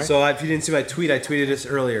 All right. So if you didn't see my tweet, I tweeted this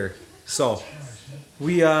earlier. So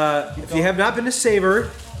we, if you have not been to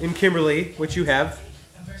Savor in Kimberly, which you have,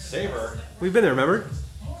 Savor. we've been there. Remember?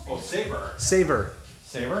 Oh, Savor. Savor.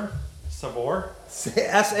 Savor. Savor.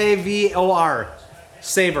 SAVOR.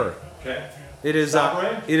 Savor. Okay. It is.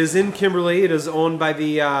 It is in Kimberly. It is owned by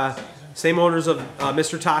the same owners of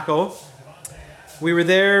Mr. Taco. We were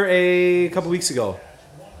there a couple weeks ago,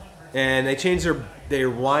 and they changed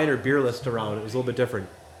their wine or beer list around. It was a little bit different.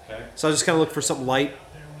 Okay. So I just kind of looked for something light,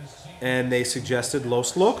 and they suggested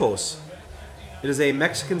Los Locos. It is a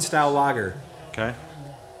Mexican-style lager. Okay.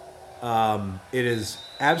 It is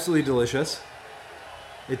absolutely delicious.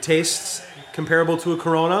 It tastes comparable to a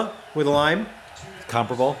Corona with a lime.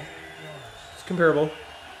 Comparable. It's comparable.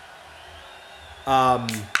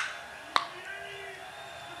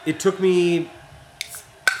 It took me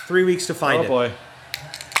 3 weeks to find Oh, it. boy.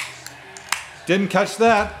 Didn't catch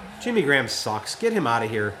that. Jimmy Graham sucks. Get him out of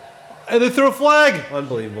here. And they threw a flag.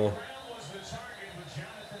 Unbelievable.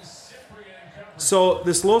 So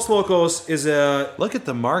this Los Locos is a Look at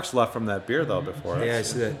the marks left from that beer, though, before. yeah, I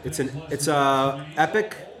see that. It's a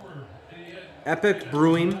Epic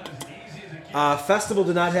Brewing. Festival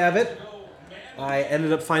did not have it. I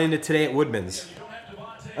ended up finding it today at Woodman's.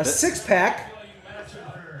 A six pack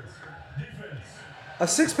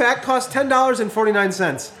costs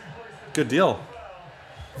 $10.49. Good deal.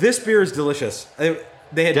 This beer is delicious. They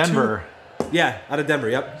had Denver. Out of Denver.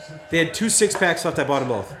 Yep. They had 2 6-packs left. I bought them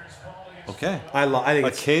both. Okay. I think A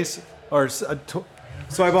it's, case or so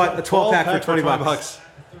I bought a 12-pack for $20.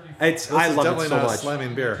 I This love is it definitely so not much. a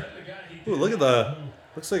slamming beer. Ooh, look at the.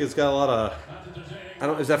 Looks like it's got a lot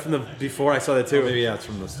of. Is that from the before? I saw that too. Maybe it's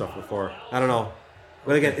from the stuff before. I don't know.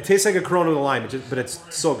 But again, it tastes like a Corona with a lime, but it's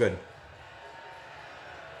so good.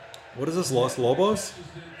 What is this? Los Lobos?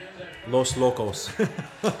 Los Locos.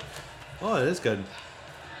 Oh, it is good.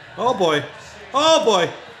 Oh boy. Oh boy.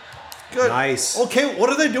 Good. Nice. Okay, what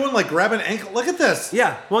are they doing? Like grabbing ankle? Look at this.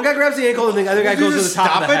 Yeah, one guy grabs the ankle and the other guy goes to the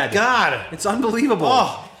top of the head. God. It's unbelievable.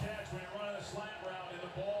 Oh.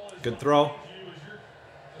 Good throw.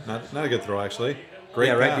 Not a good throw, actually. Great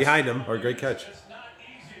Yeah, right pass. behind him. Or great catch.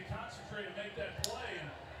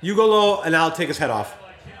 You go low, and I'll take his head off.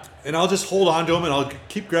 And I'll just hold on to him, and I'll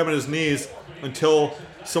keep grabbing his knees until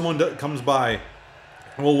someone comes by.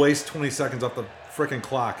 And we'll waste 20 seconds off the freaking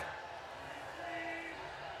clock.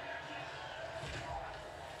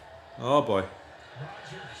 Oh, boy.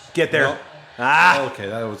 Get there. Well, Ah! Okay,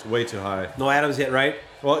 that was way too high. No Adams yet, right?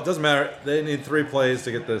 Well, it doesn't matter. They need 3 plays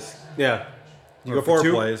to get this. Yeah. You Or go for 4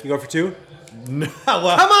 2? plays. You go for 2? No,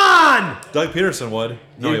 well, Come on! Doug Peterson would.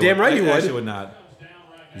 You're he damn right he would. Actually would not.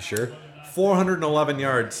 You sure? 411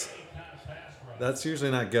 yards. That's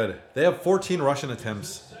usually not good. They have 14 rushing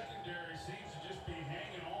attempts.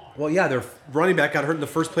 Well, yeah, their running back got hurt in the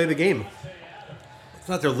first play of the game. It's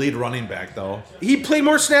not their lead running back, though. He played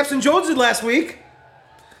more snaps than Jones did last week.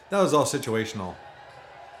 That was all situational.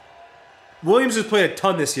 Williams has played a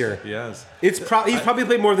ton this year. Yes. He's probably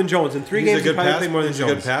played more than Jones. In 3 games, he's probably played more than He's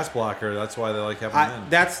Jones. a good pass blocker. That's why they like having him in.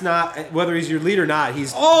 That's not, whether he's your lead or not,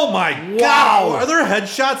 he's... Oh, my Wow. God. Are there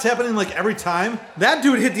headshots happening like every time? That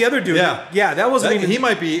dude hit the other dude. Yeah. Yeah, that wasn't even... He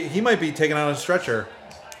might be taken out on a stretcher.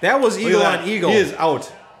 That was Look eagle at that. on eagle. He is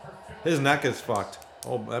out. His neck is fucked.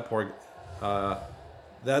 Oh, that poor...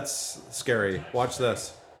 that's scary. Watch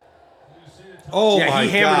this. Oh, Yeah, my he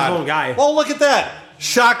hammered God. his own guy. Oh, look at that.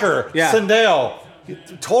 Shocker. Yeah. Sendale.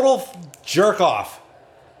 Total jerk off.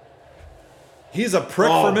 He's a prick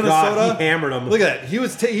Oh, for Minnesota. God, he hammered him. Look at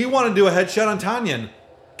that. He wanted to do a headshot on Tanyan.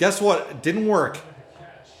 Guess what? It didn't work.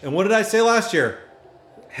 And what did I say last year?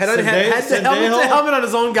 Head to helmet on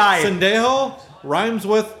his own guy. Sendejo rhymes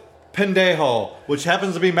with pendejo, which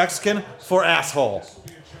happens to be Mexican for asshole.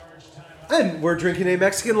 And we're drinking a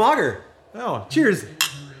Mexican lager. Oh, Cheers.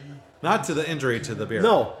 not to the injury to the beer.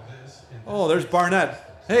 No. Oh, there's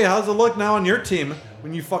Barnett. Hey, how's it look now on your team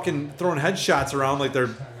when you fucking throwing headshots around like they're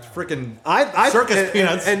freaking circus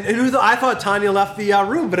peanuts? And I thought Tanya left the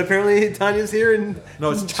room, but apparently Tanya's here and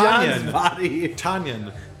No, it's John's Tanyan. body.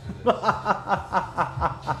 Tanyan.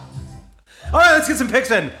 All right, let's get some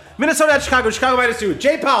picks in. Minnesota at Chicago. Chicago -2.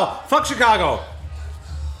 Jay Powell. Fuck Chicago.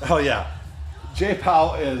 Oh yeah, Jay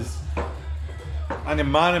Powell is on a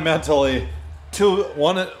monumentally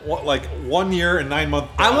 1 year and 9 month.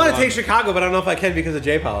 I want to take Chicago, but I don't know if I can because of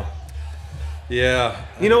Jay Powell. Yeah,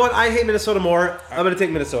 You know what? I hate Minnesota more. I'm going to take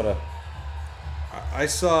Minnesota. I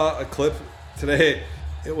saw a clip today.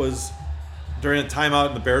 It was during a timeout,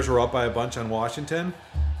 and the Bears were up by a bunch on Washington,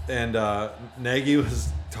 and Nagy was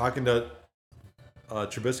talking to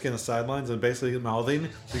Trubisky on the sidelines and basically mouthing.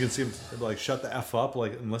 You can see him like, "Shut the f up,"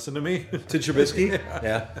 like, and listen to me. To Trubisky?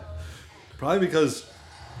 Yeah. Probably because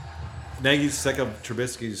Nagy's sick of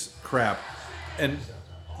Trubisky's crap. And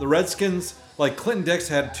the Redskins, like Clinton Dix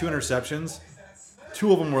had 2 interceptions.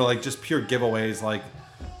 2 of them were like just pure giveaways. Like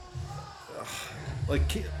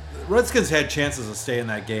Redskins had chances to stay in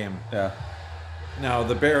that game. Yeah. Now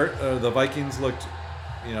the Vikings looked,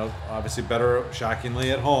 obviously better, shockingly,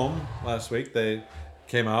 at home last week. They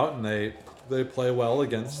came out and they play well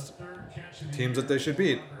against teams that they should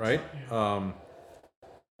beat, right?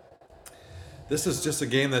 This is just a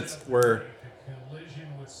game that's where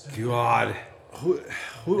God. who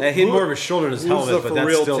That hit more of his shoulder in his helmet, but that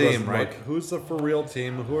still team, doesn't right? look... Who's the for real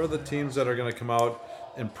team? Who are the teams that are going to come out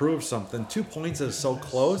and prove something? 2 points is so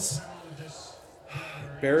close.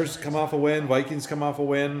 Bears come off a win. Vikings come off a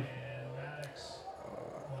win.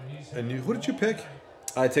 And who did you pick?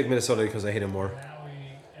 I take Minnesota because I hate him more.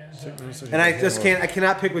 And I just can't. I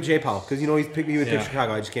cannot pick with J. Powell because he would pick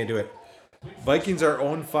Chicago. I just can't do it. Vikings are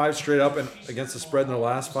 0-5 straight up and against the spread in their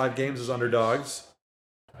last 5 games as underdogs.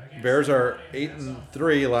 Bears are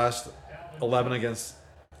 8-3 last 11 against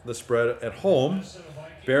the spread at home.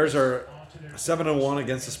 Bears are 7-1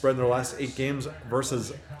 against the spread in their last 8 games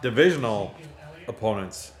versus divisional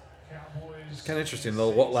opponents. It's kind of interesting. The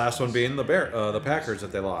last one being the Packers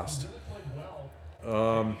that they lost.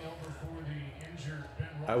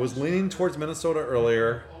 I was leaning towards Minnesota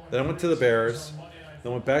earlier. Then I went to the Bears.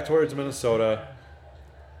 Then went back towards Minnesota.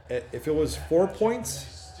 If it was 4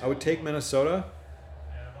 points, I would take Minnesota.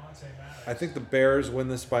 I think the Bears win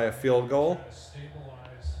this by a field goal.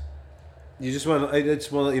 I just want to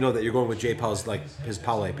let you know that you're going with J. Powell's his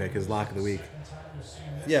parlay pick, his lock of the week.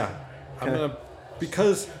 Yeah, I'm gonna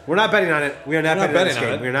because we're not betting on it. We are not betting on this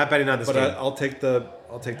game. We're not betting on this game. But I'll take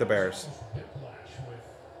the Bears.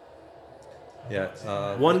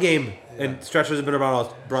 Yeah, one game and stretchers have been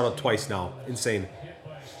brought out twice now. Insane.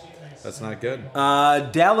 That's not good.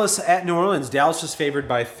 Dallas at New Orleans. Dallas is favored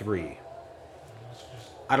by 3.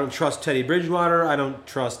 I don't trust Teddy Bridgewater. I don't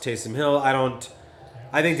trust Taysom Hill.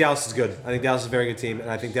 I think Dallas is good. I think Dallas is a very good team, and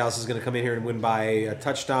I think Dallas is going to come in here and win by a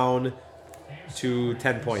touchdown to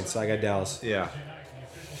 10 points. I got Dallas. Yeah.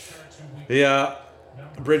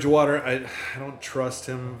 Bridgewater, I don't trust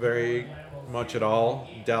him very much at all.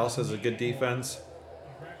 Dallas has a good defense.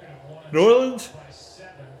 New Orleans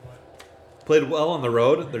played well on the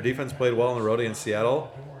road. Their defense played well on the road against Seattle,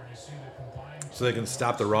 so they can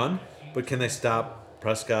stop the run. But can they stop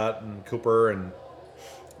Prescott and Cooper and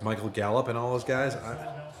Michael Gallup and all those guys?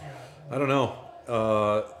 I don't know.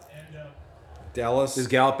 Dallas. Is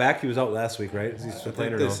Gallup back? He was out last week, right? Is he still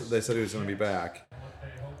playing or no? They said he was going to be back.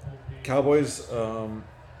 Cowboys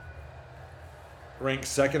ranked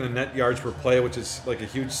 2nd in net yards per play, which is like a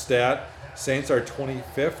huge stat. Saints are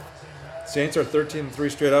 25th. Saints are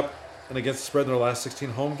 13-3 straight up and against the spread in their last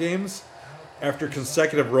 16 home games after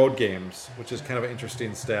consecutive road games, which is kind of an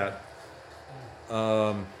interesting stat.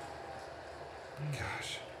 Gosh.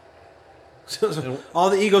 All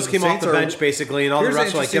the Eagles came off the bench, basically, and all the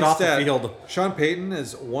rest were like, get off the field. Sean Payton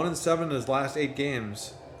is 1-7 in his last 8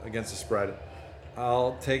 games against the spread.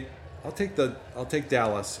 I'll take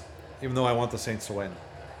Dallas, even though I want the Saints to win.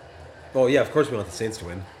 Oh, yeah, of course we want the Saints to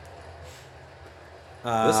win.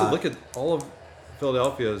 Look at all of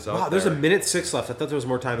Philadelphia's out there. Wow, there's 1:06 left. I thought there was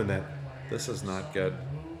more time than that. This is not good.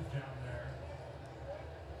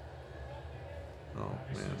 Oh,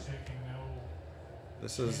 man.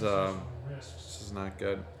 This is not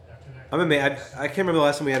good. I'm amazed. I can't remember the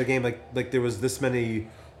last time we had a game like there was this many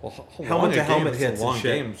helmet-to-helmet hits. It's a long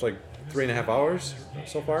game. It's like 3.5 hours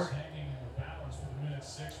so far.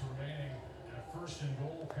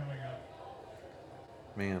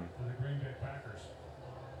 Man.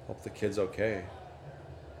 Hope the kid's okay.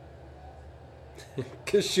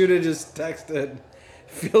 Kashuda just texted,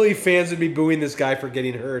 Philly fans would be booing this guy for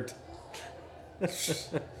getting hurt.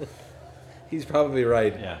 He's probably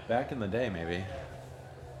right. Yeah, back in the day, maybe.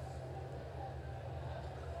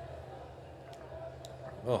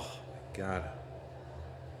 Oh, God.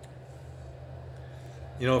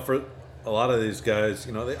 For a lot of these guys,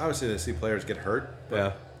 they see players get hurt. But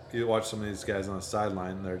yeah. You watch some of these guys on the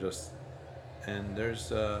sideline, they're just... And there's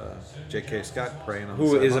J.K. Scott praying on the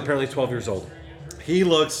sideline. Who is apparently 12 years old. He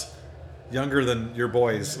looks younger than your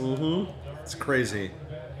boys. Mm-hmm. It's crazy.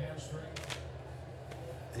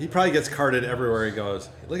 He probably gets carded everywhere he goes.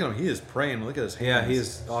 Look at him. He is praying. Look at his hands. Yeah, he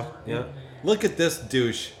is. Yeah. Look at this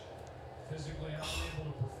douche.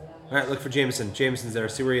 All right, look for Jameson. Jameson's there.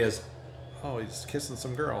 See where he is. Oh, he's kissing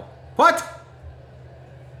some girl. What?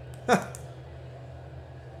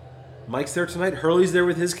 Mike's there tonight. Hurley's there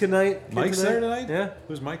with his kid tonight. Mike's there tonight? Yeah.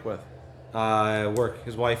 Who's Mike with? Work.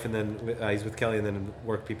 His wife, and then he's with Kelly, and then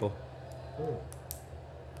work people. Oh.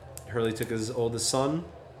 Hurley took his oldest son.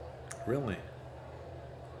 Really?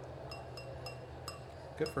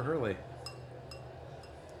 Good for Hurley.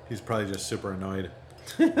 He's probably just super annoyed.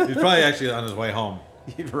 He's probably actually on his way home.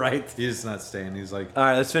 Right. He's not staying. He's like... All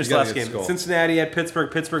right, let's finish the last game. Cincinnati at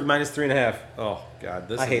Pittsburgh. Pittsburgh -3.5. Oh,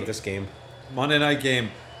 God. I hate this game. Monday night game.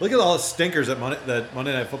 Look at all the stinkers that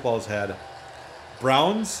Monday Night Football has had.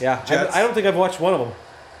 Browns, yeah, Jets. I don't think I've watched one of them.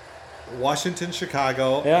 Washington,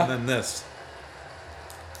 Chicago, yeah. And then this.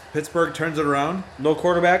 Pittsburgh turns it around. No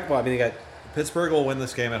quarterback? Well, I mean, they got... Pittsburgh will win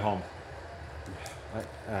this game at home.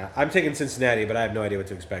 I'm taking Cincinnati, but I have no idea what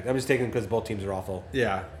to expect. I'm just taking them because both teams are awful.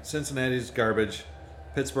 Yeah, Cincinnati's garbage.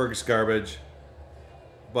 Pittsburgh's garbage.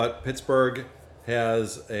 But Pittsburgh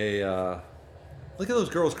has a... look at those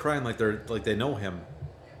girls crying like they know him.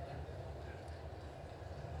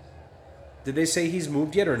 Did they say he's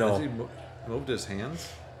moved yet or no? Has he moved his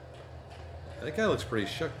hands? That guy looks pretty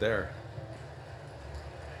shook there.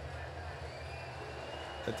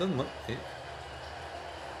 It doesn't look...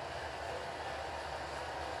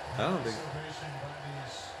 I don't think...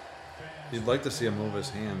 You'd like to see him move his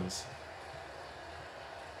hands.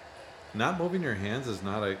 Not moving your hands is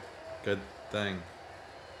not a good thing.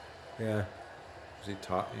 Yeah. Is he He's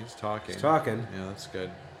talking. He's talking. Yeah, that's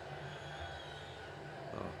good.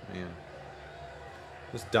 Oh, man.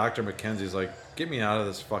 This Dr. McKenzie's like, get me out of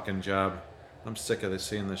this fucking job. I'm sick of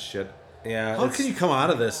seeing this shit. Yeah. How can you come out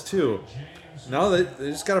of this, too? No,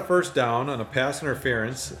 they just got a first down on a pass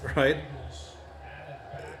interference, right?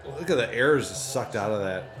 Look at the errors sucked out of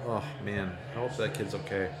that. Oh, man. I hope that kid's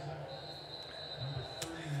okay.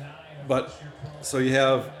 But, so you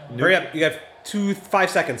have... Hurry up. You got 5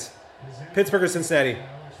 seconds. Pittsburgh or Cincinnati?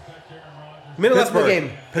 Minute left in the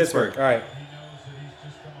game. Pittsburgh. All right.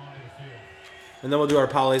 And then we'll do our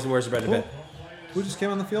parlays and where's the bread in a bit. Who just came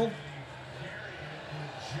on the field?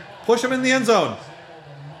 Push him in the end zone.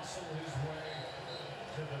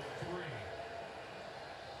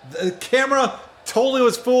 The camera totally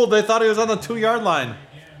was fooled. They thought he was on the 2-yard line.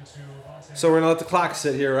 So we're gonna let the clock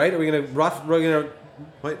sit here, right? Are we gonna we're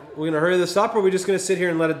gonna hurry this up, or are we just gonna sit here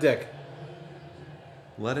and let it dick?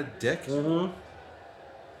 Let it dick? Mm-hmm.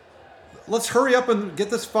 Let's hurry up and get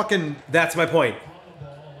this fucking... That's my point.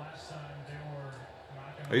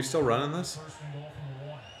 Are you still running this?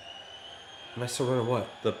 Am I still running what?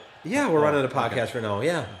 Yeah, we're running a podcast right now.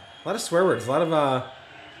 Yeah, a lot of swear words, a lot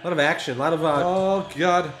of action, a lot of. Oh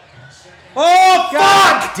God! Oh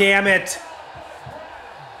fuck! Damn it!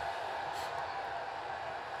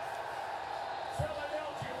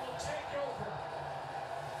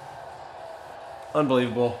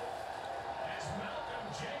 Unbelievable.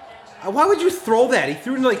 Why would you throw that? He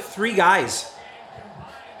threw it into like 3 guys.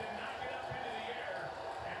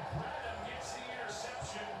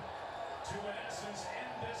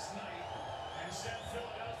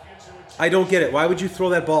 I don't get it. Why would you throw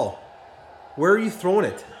that ball? Where are you throwing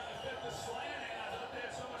it?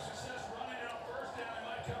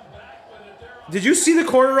 Did you see the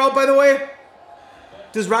corner route, by the way?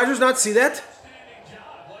 Does Rodgers not see that?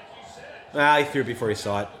 He threw it before he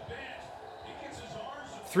saw it.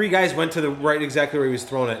 3 guys went to the right exactly where he was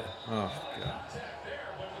throwing it. Oh, God.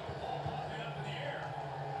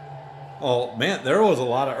 Oh, man, there was a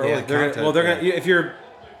lot of early contact. Well, they're going to... If you're...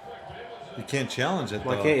 You can't challenge it,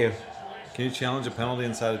 Why though. can't you? Can you challenge a penalty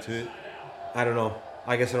inside of 2? I don't know.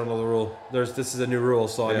 I guess I don't know the rule. This is a new rule,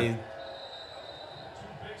 so yeah. I mean...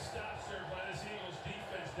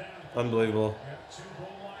 Unbelievable.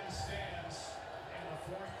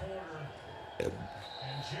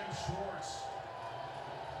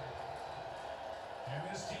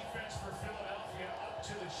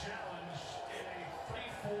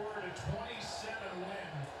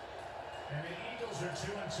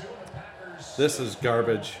 This is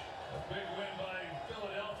garbage.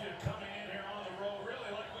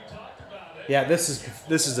 Yeah, this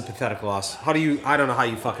is a pathetic loss. I don't know how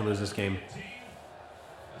you fucking lose this game.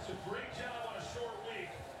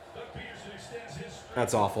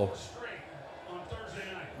 That's awful.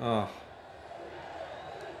 Oh.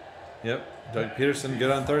 Yep, Doug Peterson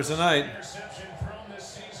good on Thursday night.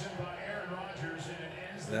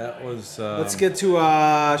 That was... Let's get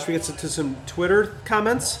to... should we get to some Twitter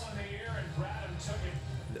comments?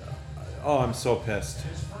 Oh, I'm so pissed.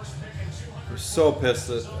 I'm so pissed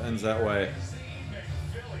that it ends that way.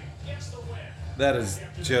 That is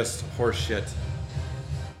just horse shit.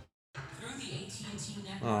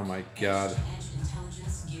 Oh my God.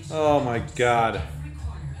 Oh my God.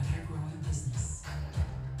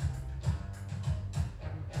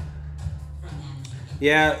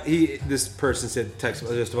 Yeah, this person said text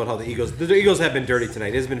just about how the Eagles have been dirty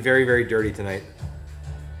tonight. It has been very, very dirty tonight.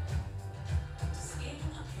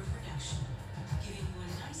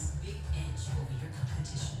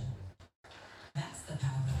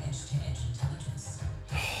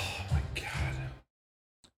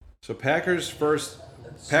 So Packers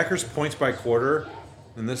points by quarter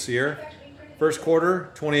in this year. First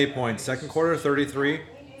quarter, 28 points. Second quarter, 33.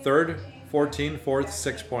 Third, 14. Fourth,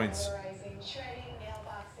 6 points.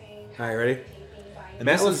 All right, ready?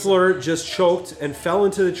 Matt LaFleur just choked and fell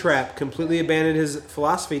into the trap, completely abandoned his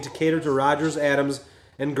philosophy to cater to Rodgers, Adams,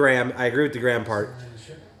 and Graham. I agree with the Graham part.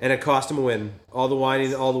 And it cost him a win. All the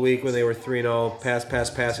whining all the week when they were 3-0, pass,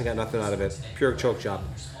 and got nothing out of it. Pure choke job.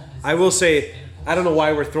 I will say, I don't know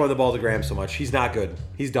why we're throwing the ball to Graham so much. He's not good.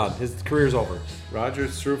 He's done. His career's over.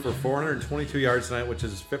 Rodgers threw for 422 yards tonight, which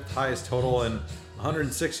is his 5th highest total in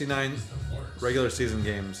 169 regular season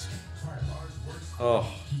games. Oh.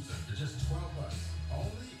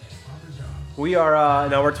 We are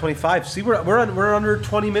now we're 25. See, we're under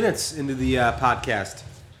 20 minutes into the podcast.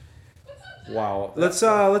 Wow.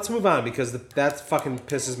 Let's move on because that fucking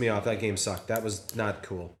pisses me off. That game sucked. That was not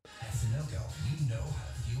cool.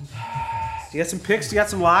 You got some picks? You got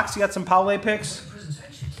some locks? You got some parlay picks?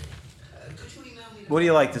 What do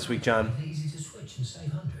you like this week, John?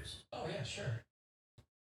 Oh yeah, sure.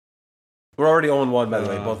 We're already 0-1, by the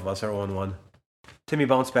way. Both of us are 0-1. Timmy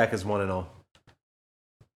bounce back is 1-0.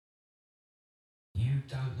 You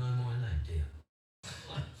don't know my name, do you?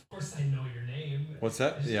 Of course I know your name. What's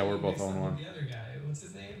that? Yeah, we're both 0-1. The other guy. What's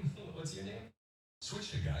his name? What's your name?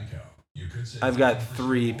 Switch to Geico. You could say I've got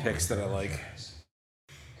 3 picks that I like.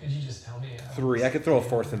 Could you just tell me? 3. I could throw a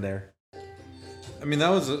 4th in there. I mean, that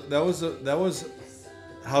was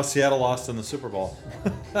how Seattle lost in the Super Bowl.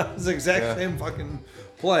 That was the exact same fucking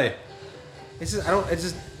play. It's just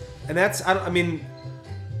I mean,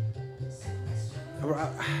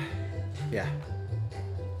 yeah.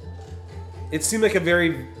 It seemed like a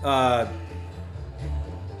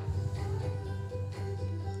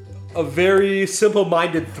very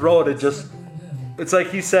simple-minded throw to just. It's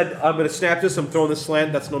like he said, "I'm going to snap this. I'm throwing this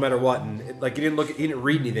slant. That's no matter what." And he didn't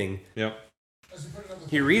read anything. Yep.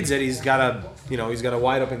 He reads it. He's got a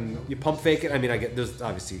wide open. You pump fake it. I mean, I get there's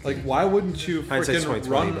obviously Like, why wouldn't you Hindsight's freaking 20/20,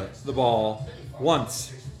 run but- the ball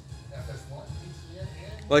once?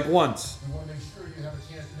 Like once.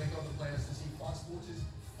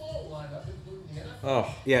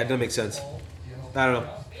 Oh, yeah, it doesn't make sense. I don't know.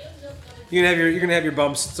 You're gonna have your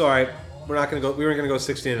bumps. It's all right. We weren't gonna go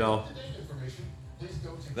 16-0.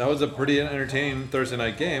 that was a pretty entertaining Thursday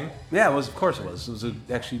night game. Yeah, it was. Of course it was. It was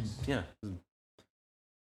actually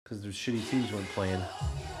because the shitty teams weren't playing.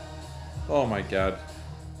 Oh my god.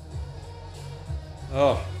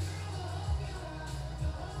 Oh.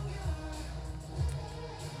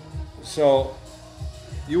 So,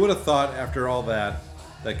 you would have thought after all that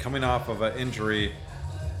coming off of an injury,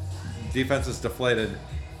 defense is deflated,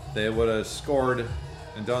 they would have scored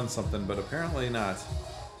and done something, but apparently not.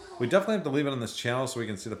 We definitely have to leave it on this channel so we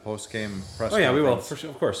can see the post-game press. Oh yeah, we will. For sure,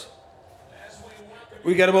 of course.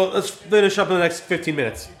 We got about. Let's finish up in the next 15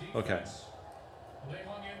 minutes. Okay.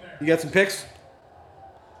 You got some picks?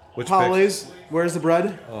 Which Parlays. Where's the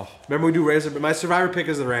bread? Oh. Remember we do Razor. My Survivor pick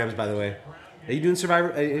is the Rams, by the way. Are you doing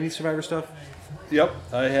Survivor? Any Survivor stuff? Yep.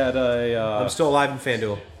 I had I'm still alive in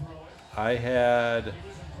FanDuel. I had.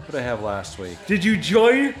 What did I have last week? Did you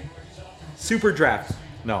join Super Draft?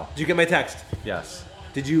 No. Did you get my text? Yes.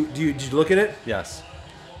 Did you look at it? Yes.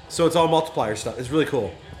 So it's all multiplier stuff. It's really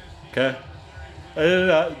cool. Okay. I did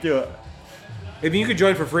not do it. I mean, you could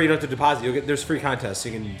join for free. You don't have to deposit. There's free contests.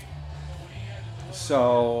 You can.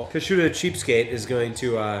 So. Because Shoot at a Cheapskate is going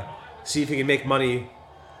to see if he can make money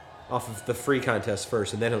off of the free contest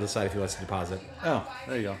first, and then he'll decide if he wants to deposit. Oh,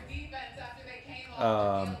 there you go.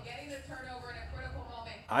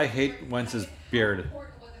 I hate Wentz's beard.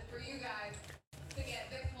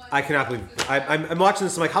 I cannot believe. I'm watching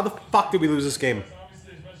this. I'm like, how the fuck did we lose this game?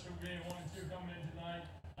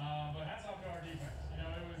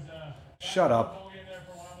 Shut up.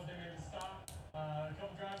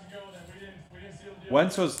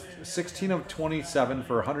 Wentz was 16 of 27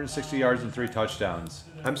 for 160 yards and 3 touchdowns.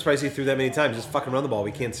 I'm surprised he threw that many times. Just fucking run the ball.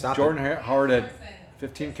 We can't stop Jordan it. Howard had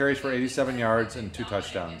 15 carries for 87 yards and 2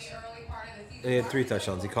 touchdowns. And he had 3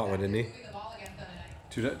 touchdowns. He caught one, didn't he?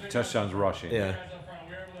 2 touchdowns rushing. Yeah.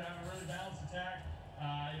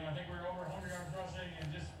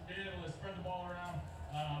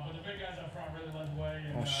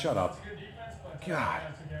 Oh, shut up. God.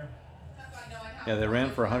 Yeah, they ran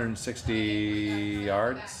for 160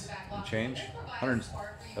 yards and change.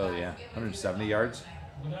 170 yards.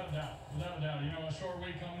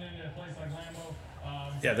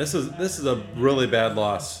 Yeah, this is a really bad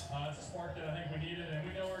loss.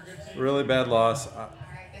 Really bad loss.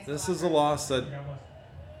 This is a loss that.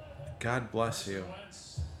 God bless you.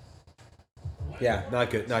 Yeah, not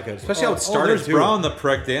good, not good. Especially how it started there's too. Brown, the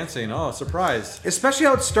prick, dancing. Oh, surprise! Especially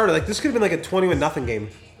how it started. Like this could have been like a 20-0 game,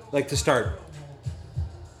 like to start.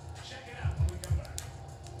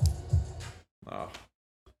 Oh,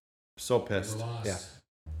 so pissed. Yeah.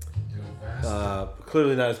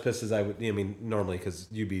 Clearly not as pissed as I would. I mean, normally because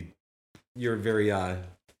you're very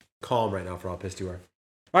calm right now for how pissed you are.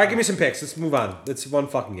 All right, give me some picks. Let's move on. It's one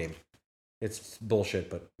fucking game. It's bullshit,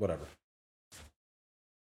 but whatever.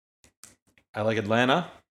 I like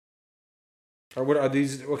Atlanta. Or what are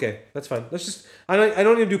these? Okay, that's fine. Let's just. I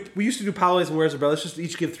don't even do. We used to do parlays and where's the bread. Let's just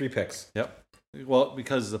each give 3 picks. Yep. Well,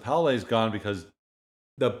 because the Paulay's gone because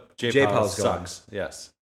The J. J. Powell Powell's gone. sucks.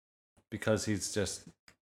 Yes. Because he's just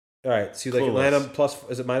All right. So you like Clueless. Atlanta plus?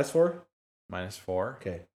 Is it -4? -4.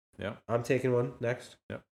 Okay. Yep. I'm taking one next.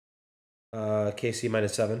 Yep. KC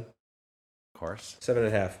 -7. Of course.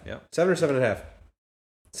 7.5. Yep. 7 or 7.5.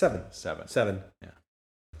 7. 7. 7. Yeah.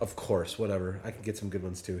 Of course. Whatever. I can get some good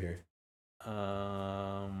ones too here.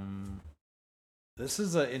 This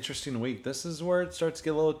is an interesting week. This is where it starts to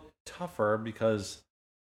get a little tougher because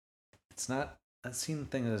it's not seeing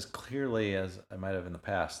things as clearly as I might have in the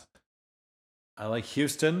past. I like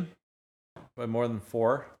Houston by more than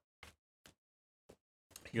 4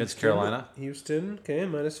 against Carolina. Houston. Okay,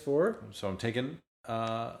 -4. So I'm taking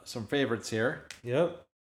some favorites here. Yep.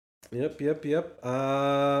 I'm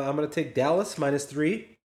gonna take Dallas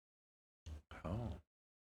 -3. Oh.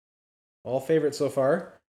 All favorites so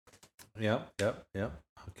far. Yep.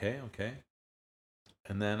 Okay.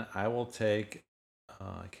 And then I will take.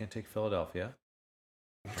 I can't take Philadelphia.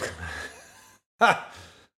 I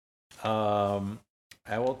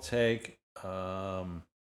will take. The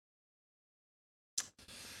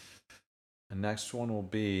next one will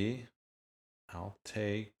be. I'll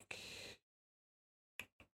take.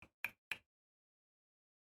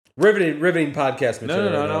 Riveting podcast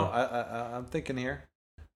material. No. I'm thinking here.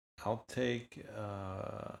 I'll take.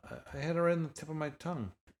 I had it right on the tip of my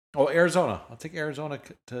tongue. Oh, Arizona. I'll take Arizona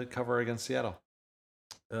to cover against Seattle.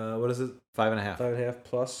 What is it? 5.5. 5.5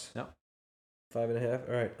 plus. Yep. 5.5.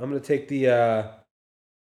 All right. I'm gonna take the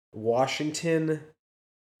Washington,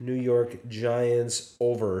 New York Giants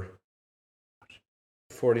over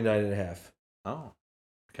 49.5. Oh.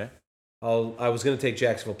 Okay. I was gonna take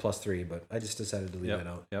Jacksonville +3, but I just decided to leave that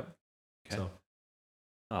out. Yep. Okay. So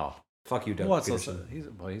Oh. fuck you, Doug What's Peterson.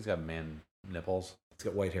 he's got man nipples. He's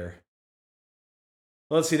got white hair.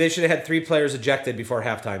 Well, let's see. They should have had 3 players ejected before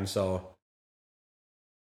halftime. So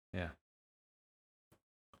Yeah.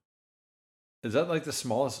 Is that like the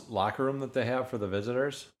smallest locker room that they have for the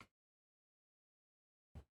visitors?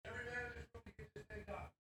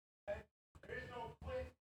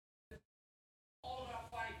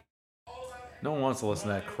 No one wants to listen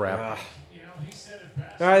to that crap.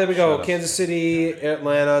 all right, there we go. Shut up. Kansas City,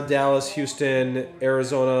 Atlanta, Dallas, Houston,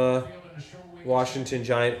 Arizona, Washington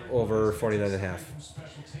Giant over 49.5.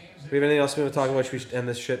 Do we have anything else we want to talk about? Should we end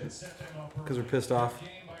this shit because we're pissed off?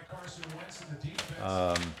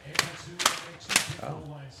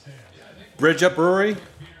 Bridge Up Brewery.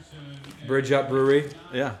 Bridge Up Brewery.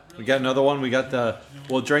 Yeah, we got another one.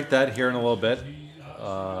 We'll drink that here in a little bit.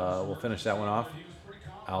 We'll finish that one off.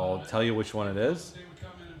 I'll tell you which one it is.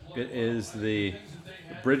 It is the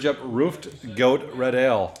Bridge Up Roofed Goat Red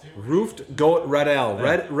Ale. Roofed Goat Red Ale.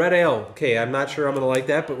 Red Ale. Okay, I'm not sure I'm going to like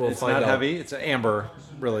that, but we'll find out. It's not heavy. It's an amber,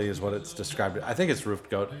 really, is what it's described. I think it's Roofed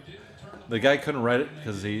Goat. The guy couldn't write it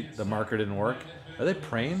because the marker didn't work. Are they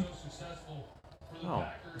praying? Oh.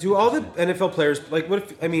 Do all the NFL players, like, what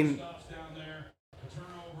if, I mean,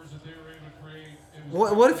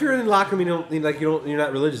 what if you're in the locker room and you're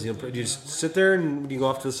not religious? Do you just sit there and you go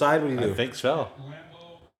off to the side? What do you do? I think so.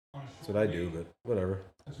 That's what I do, but whatever.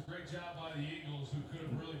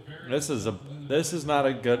 This is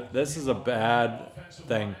a bad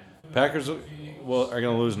thing. Packers are going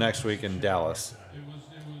to lose next week in Dallas.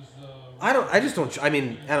 I don't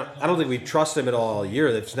think we trust them at all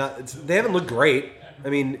year. They haven't looked great. I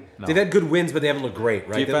mean, they've had good wins, but they haven't looked great,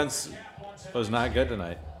 right? Defense was not good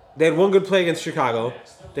tonight. They had one good play against Chicago.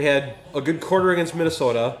 They had a good quarter against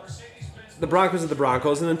Minnesota. The Broncos are the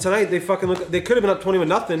Broncos, and then tonight they could have been up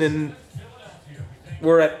 20-0, and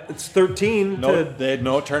it's 13. They had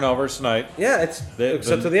no turnovers tonight. Yeah,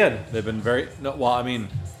 except to the end. They've been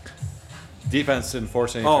defense didn't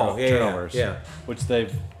force any turnovers. Yeah. Which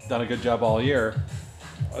they've done a good job all year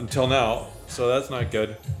until now. So that's not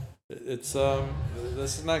good. It's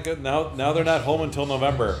this is not good. Now they're not home until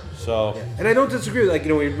November. So and I don't disagree. Like,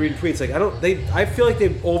 we read tweets. Like, I feel like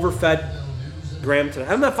they've overfed Graham tonight.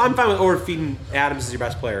 I'm fine with overfeeding Adams as your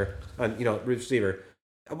best player on receiver.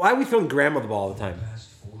 Why are we throwing Graham on the ball all the time?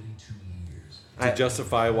 To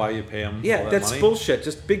justify why you pay him. Yeah, all that that's money? bullshit.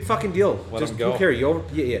 Just big fucking deal. Let just him go. Who cares? You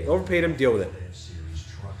overpaid him. Deal with it.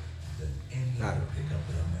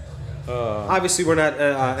 Obviously, we're not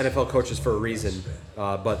NFL coaches for a reason.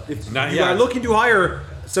 But if Not you yet. are looking to hire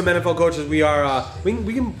some NFL coaches, we are. We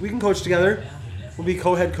can coach together. We'll be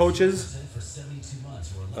co-head coaches.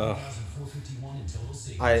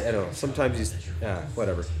 I don't know. Sometimes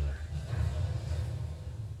whatever.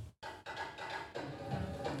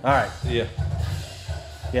 All right.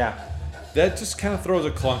 Yeah. That just kind of throws a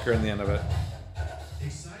clunker in the end of it.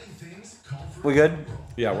 We good?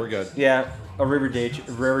 Yeah, we're good. Yeah. A River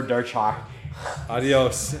Dutch Hawk.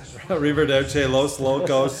 Adios. Riverdece, Los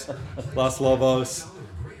Locos, Los Lobos.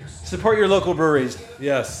 Support your local breweries.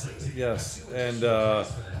 Yes. And,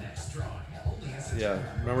 yeah,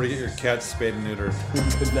 remember to get your cat spayed and neutered.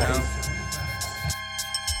 Good night.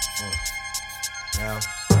 Now,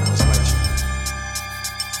 I must let you.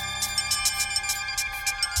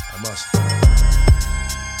 I must.